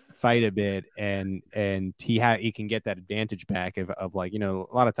fight a bit, and he can get that advantage back of like, a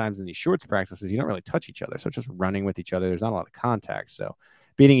lot of times in these shorts practices you don't really touch each other, so it's just running with each other. There's not a lot of contact, so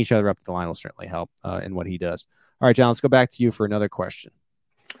beating each other up the line will certainly help in what he does. All right, John, let's go back to you for another question.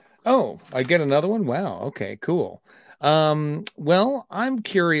 Oh, I get another one. Wow. Okay, cool. Well, I'm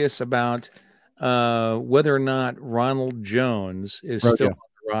curious about whether or not Ronald Jones is still on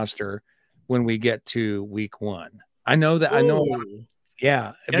the roster when we get to week 1. I know that. I know.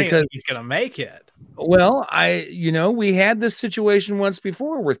 Yeah, because he's going to make it. Well, we had this situation once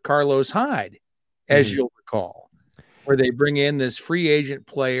before with Carlos Hyde, as you'll recall, where they bring in this free agent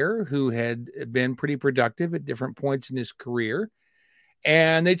player who had been pretty productive at different points in his career,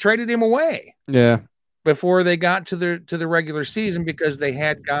 and they traded him away. Yeah, before they got to the regular season because they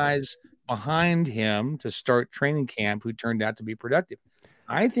had guys behind him to start training camp who turned out to be productive.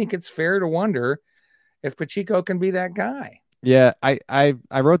 I think it's fair to wonder if Pacheco can be that guy. Yeah, I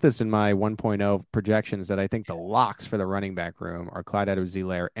wrote this in my 1.0 projections that I think the locks for the running back room are Clyde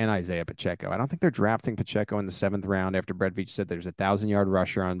Edwards-Helaire and Isaiah Pacheco. I don't think they're drafting Pacheco in the 7th round after Brett Veach said there's a 1,000-yard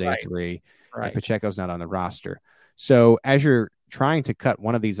rusher on day 3. Right. And Pacheco's not on the roster. So as you're trying to cut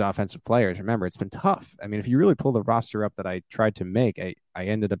one of these offensive players, remember, it's been tough. I mean, if you really pull the roster up that I tried to make, I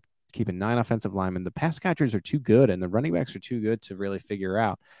ended up keeping 9 offensive linemen. The pass catchers are too good and the running backs are too good to really figure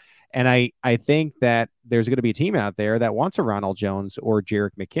out. And I think that there's going to be a team out there that wants a Ronald Jones or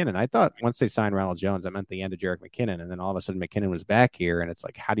Jerick McKinnon. I thought once they signed Ronald Jones, I meant the end of Jerick McKinnon. And then all of a sudden McKinnon was back here. And it's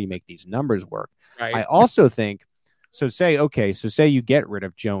like, how do you make these numbers work? Right. I also think, say you get rid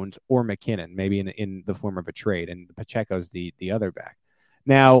of Jones or McKinnon, maybe in the form of a trade, and Pacheco's the other back.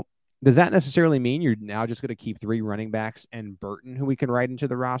 Now, does that necessarily mean you're now just going to keep 3 running backs and Burton, who we can write into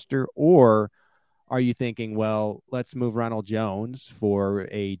the roster? Or are you thinking, well, let's move Ronald Jones for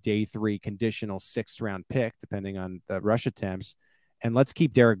a day 3 conditional 6th round pick, depending on the rush attempts, and let's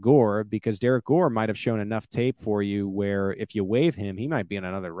keep Derek Gore, because Derek Gore might have shown enough tape for you where if you waive him, he might be on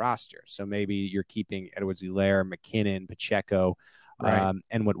another roster. So maybe you're keeping Edwards-Helaire, McKinnon, Pacheco, right,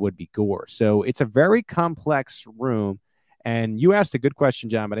 and what would be Gore. So it's a very complex room. And you asked a good question,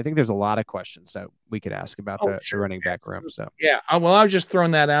 John, but I think there's a lot of questions that we could ask about the running back room. So yeah, well, I was just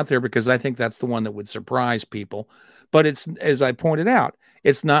throwing that out there because I think that's the one that would surprise people. But it's, as I pointed out,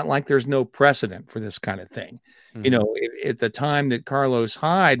 it's not like there's no precedent for this kind of thing. Mm-hmm. At the time that Carlos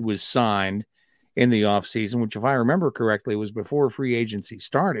Hyde was signed in the offseason, which if I remember correctly was before free agency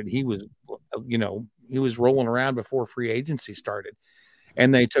started, he was rolling around before free agency started,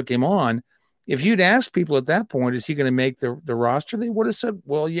 and they took him on. If you'd asked people at that point, is he going to make the roster? They would have said,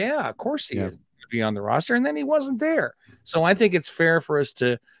 well, yeah, of course he is going to be on the roster, and then he wasn't there. So I think it's fair for us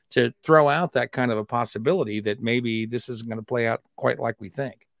to throw out that kind of a possibility that maybe this isn't going to play out quite like we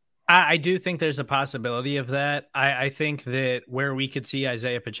think. I do think there's a possibility of that. I think that where we could see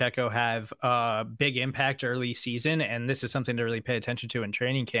Isaiah Pacheco have a big impact early season, and this is something to really pay attention to in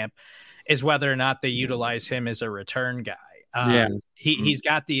training camp, is whether or not they utilize him as a return guy. He's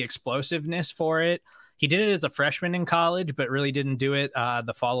got the explosiveness for it. He did it as a freshman in college, but really didn't do it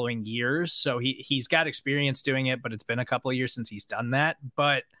the following years. So he's got experience doing it, but it's been a couple of years since he's done that.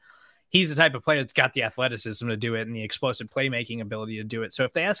 But he's the type of player that's got the athleticism to do it and the explosive playmaking ability to do it. So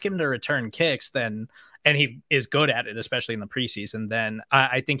if they ask him to return kicks, and he is good at it, especially in the preseason, then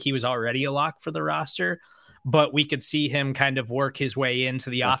I think he was already a lock for the roster. But we could see him kind of work his way into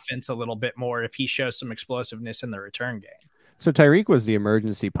the offense a little bit more if he shows some explosiveness in the return game. So Tyreek was the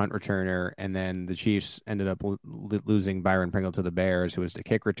emergency punt returner, and then the Chiefs ended up losing Byron Pringle to the Bears, who was the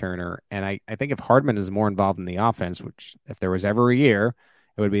kick returner. And I think if Hardman is more involved in the offense, which if there was ever a year,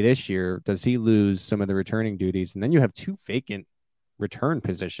 it would be this year, does he lose some of the returning duties? And then you have two vacant return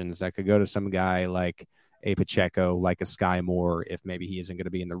positions that could go to some guy like a Pacheco, like a Sky Moore, if maybe he isn't going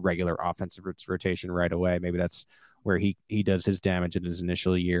to be in the regular offensive rotation right away. Maybe that's where he does his damage in his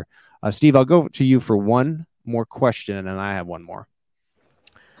initial year. Steve, I'll go to you for one more question, and then I have one more.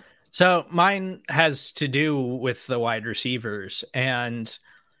 So mine has to do with the wide receivers. And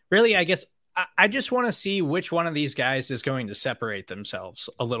really, I guess I just want to see which one of these guys is going to separate themselves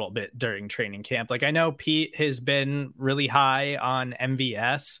a little bit during training camp. Like, I know Pete has been really high on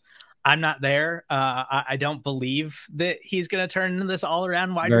MVS. I'm not there. I don't believe that he's going to turn into this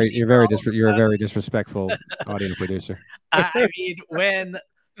all-around wide receiver. You're a very disrespectful audio producer. I mean,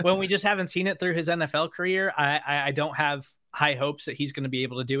 when we just haven't seen it through his NFL career, I don't have high hopes that he's going to be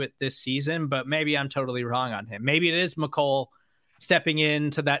able to do it this season, but maybe I'm totally wrong on him. Maybe it is McCole stepping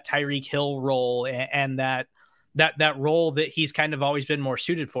into that Tyreek Hill role and that role that he's kind of always been more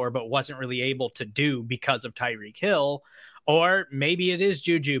suited for, but wasn't really able to do because of Tyreek Hill. Or maybe it is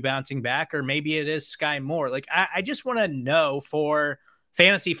Juju bouncing back, or maybe it is Sky Moore. Like, I just want to know for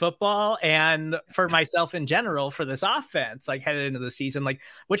fantasy football and for myself in general for this offense, like headed into the season, like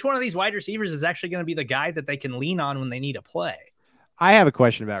which one of these wide receivers is actually going to be the guy that they can lean on when they need a play? I have a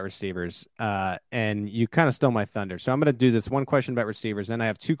question about receivers, and you kind of stole my thunder. So I'm going to do this one question about receivers. Then I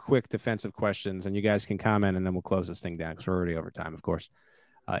have two quick defensive questions, and you guys can comment, and then we'll close this thing down because we're already over time, of course,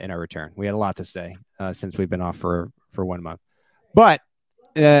 in our return. We had a lot to say since we've been off for 1 month. But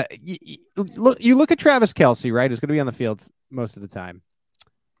you look at Travis Kelce, right, who's going to be on the field most of the time.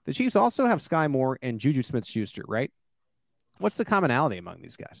 The Chiefs also have Sky Moore and Juju Smith-Schuster, right? What's the commonality among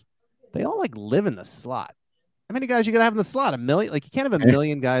these guys? They all live in the slot. How many guys you gonna have in the slot? A million? Like, you can't have a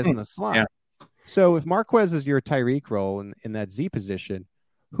million guys in the slot. Yeah. So if Marquez is your Tyreek role in that Z position,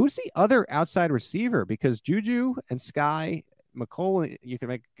 who's the other outside receiver? Because Juju and Sky, McCole, you can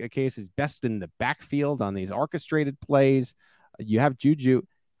make a case is best in the backfield on these orchestrated plays. You have Juju.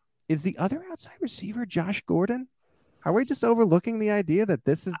 Is the other outside receiver Josh Gordon? Are we just overlooking the idea that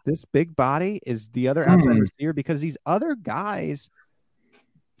this big body is the other outside receiver? Because these other guys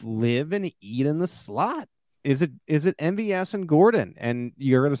live and eat in the slot. Is it MVS and Gordon? And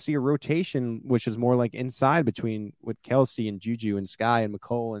you're going to see a rotation, which is more like inside between with Kelce and Juju and Sky and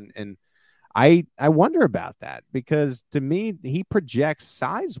McCole. And I wonder about that, because to me, he projects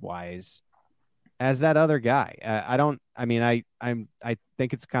size-wise as that other guy. I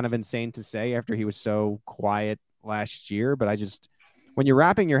think it's kind of insane to say after he was so quiet last year, but when you're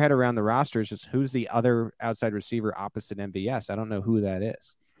wrapping your head around the roster, it's just who's the other outside receiver opposite MVS. I don't know who that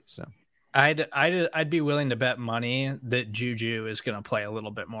is. So I'd be willing to bet money that Juju is going to play a little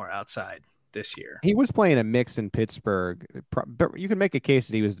bit more outside this year. He was playing a mix in Pittsburgh, but you can make a case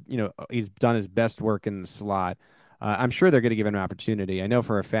that he was, he's done his best work in the slot. I'm sure they're going to give him an opportunity. I know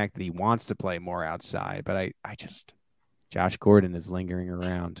for a fact that he wants to play more outside, but Josh Gordon is lingering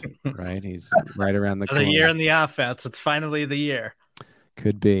around, right? He's right around the corner. The year in the offense. It's finally the year.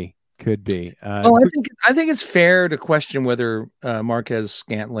 Could be. I think it's fair to question whether Valdez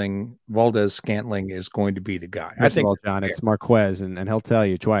Scantling is going to be the guy. I think, John, it's Marquez, and he'll tell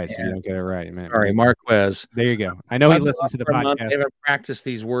you twice if you don't get it right. Man. Sorry, Marquez. There you go. I know he listens to the podcast. I haven't practiced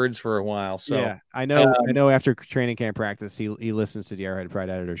these words for a while, so yeah, I know. After training camp practice, he listens to the Arrowhead Pride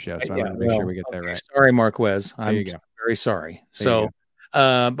Editor show, so I want to make sure we get that right. Sorry, Marquez. I'm very sorry.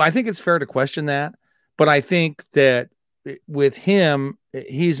 But I think it's fair to question that. But I think that with him,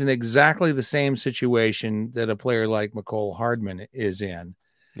 he's in exactly the same situation that a player like McCole Hardman is in.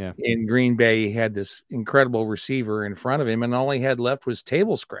 Yeah. In Green Bay, he had this incredible receiver in front of him, and all he had left was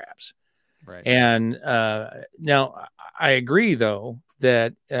table scraps. Right. And now I agree, though,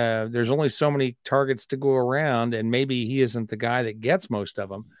 that there's only so many targets to go around, and maybe he isn't the guy that gets most of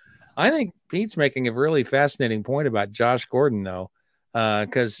them. I think Pete's making a really fascinating point about Josh Gordon, though,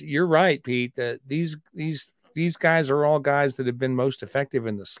 because you're right, Pete, that these guys are all guys that have been most effective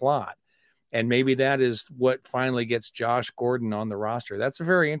in the slot. And maybe that is what finally gets Josh Gordon on the roster. That's a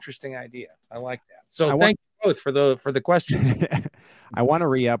very interesting idea. I like that. So thank you both for the questions. I want to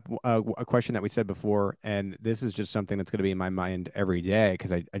re-up a question that we said before, and this is just something that's going to be in my mind every day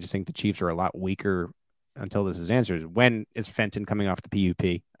because I just think the Chiefs are a lot weaker until this is answered. When is Fenton coming off the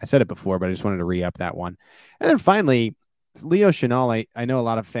PUP? I said it before, but I just wanted to re-up that one. And then finally, Leo Chenal, I know a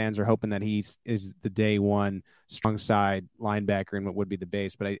lot of fans are hoping that he is the day one strong side linebacker in what would be the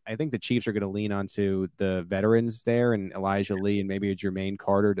base, but I think the Chiefs are going to lean onto the veterans there and Elijah Lee and maybe a Jermaine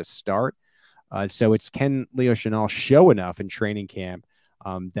Carter to start. So it's, can Leo Chenal show enough in training camp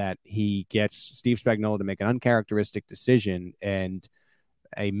that he gets Steve Spagnuolo to make an uncharacteristic decision and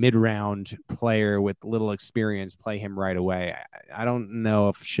a mid-round player with little experience play him right away? I don't know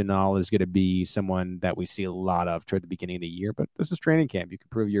if Chenal is going to be someone that we see a lot of toward the beginning of the year, but this is training camp. You can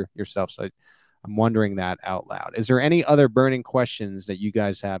prove yourself. So I'm wondering that out loud. Is there any other burning questions that you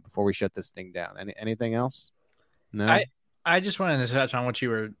guys have before we shut this thing down? Anything else? No. I just wanted to touch on what you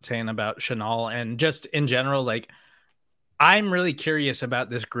were saying about Chenal and just in general, like, I'm really curious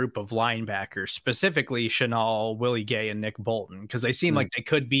about this group of linebackers, specifically Chenal, Willie Gay, and Nick Bolton, because they seem like they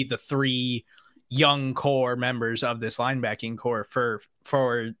could be the three young core members of this linebacking core for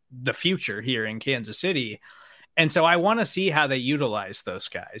the future here in Kansas City. And so I want to see how they utilize those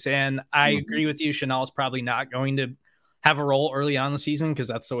guys. And I agree with you. Chenal is probably not going to have a role early on in the season because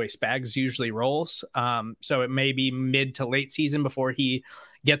that's the way Spags usually rolls. So it may be mid to late season before he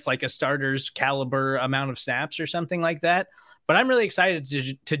gets like a starter's caliber amount of snaps or something like that. But I'm really excited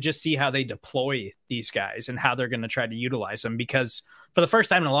to just see how they deploy these guys and how they're going to try to utilize them, because for the first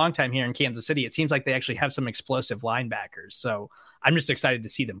time in a long time here in Kansas City, it seems like they actually have some explosive linebackers. So I'm just excited to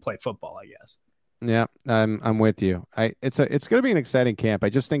see them play football, I guess. Yeah, I'm with you. It's going to be an exciting camp. I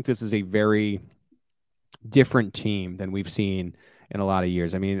just think this is a very different team than we've seen in a lot of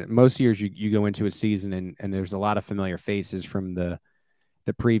years. I mean, most years you go into a season and there's a lot of familiar faces from the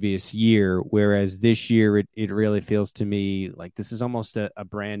previous year, whereas this year it really feels to me like this is almost a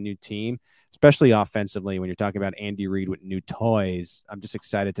brand new team, especially offensively. When you're talking about Andy Reid with new toys, I'm just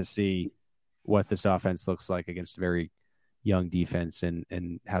excited to see what this offense looks like against a very young defense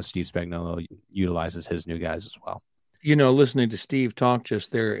and how Steve Spagnuolo utilizes his new guys as well. You know, listening to Steve talk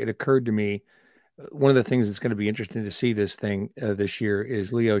just there, it occurred to me, one of the things that's going to be interesting to see this year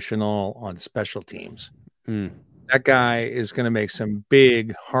is Leo Chenal on special teams. That guy is going to make some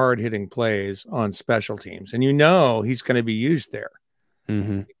big, hard-hitting plays on special teams, and you know he's going to be used there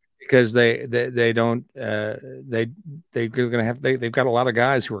because they've got a lot of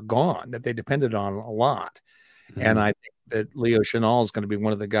guys who are gone that they depended on a lot, and I think that Leo Chenal is going to be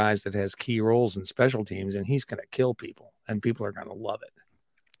one of the guys that has key roles in special teams, and he's going to kill people, and people are going to love it.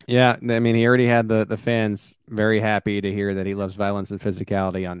 Yeah, I mean, he already had the fans very happy to hear that he loves violence and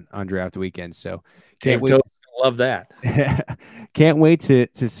physicality on draft weekend. So can't wait. Love that. Can't wait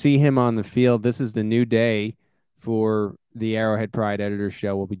to see him on the field. This is the new day for the Arrowhead Pride Editor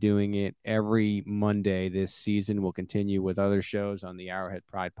Show. We'll be doing it every Monday this season. We'll continue with other shows on the Arrowhead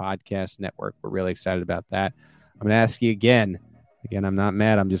Pride Podcast Network. We're really excited about that. I'm going to ask you again. I'm not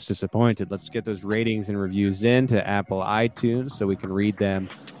mad. I'm just disappointed. Let's get those ratings and reviews into Apple iTunes so we can read them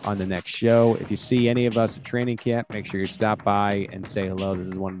on the next show. If you see any of us at training camp, make sure you stop by and say hello. This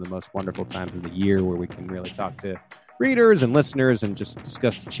is one of the most wonderful times of the year where we can really talk to readers and listeners and just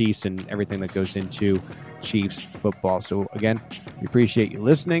discuss the Chiefs and everything that goes into Chiefs football. So again, we appreciate you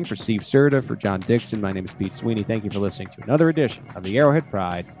listening. For Steve Serta, for John Dixon, my name is Pete Sweeney. Thank you for listening to another edition of the Arrowhead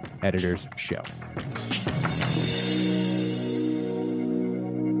Pride Editors Show.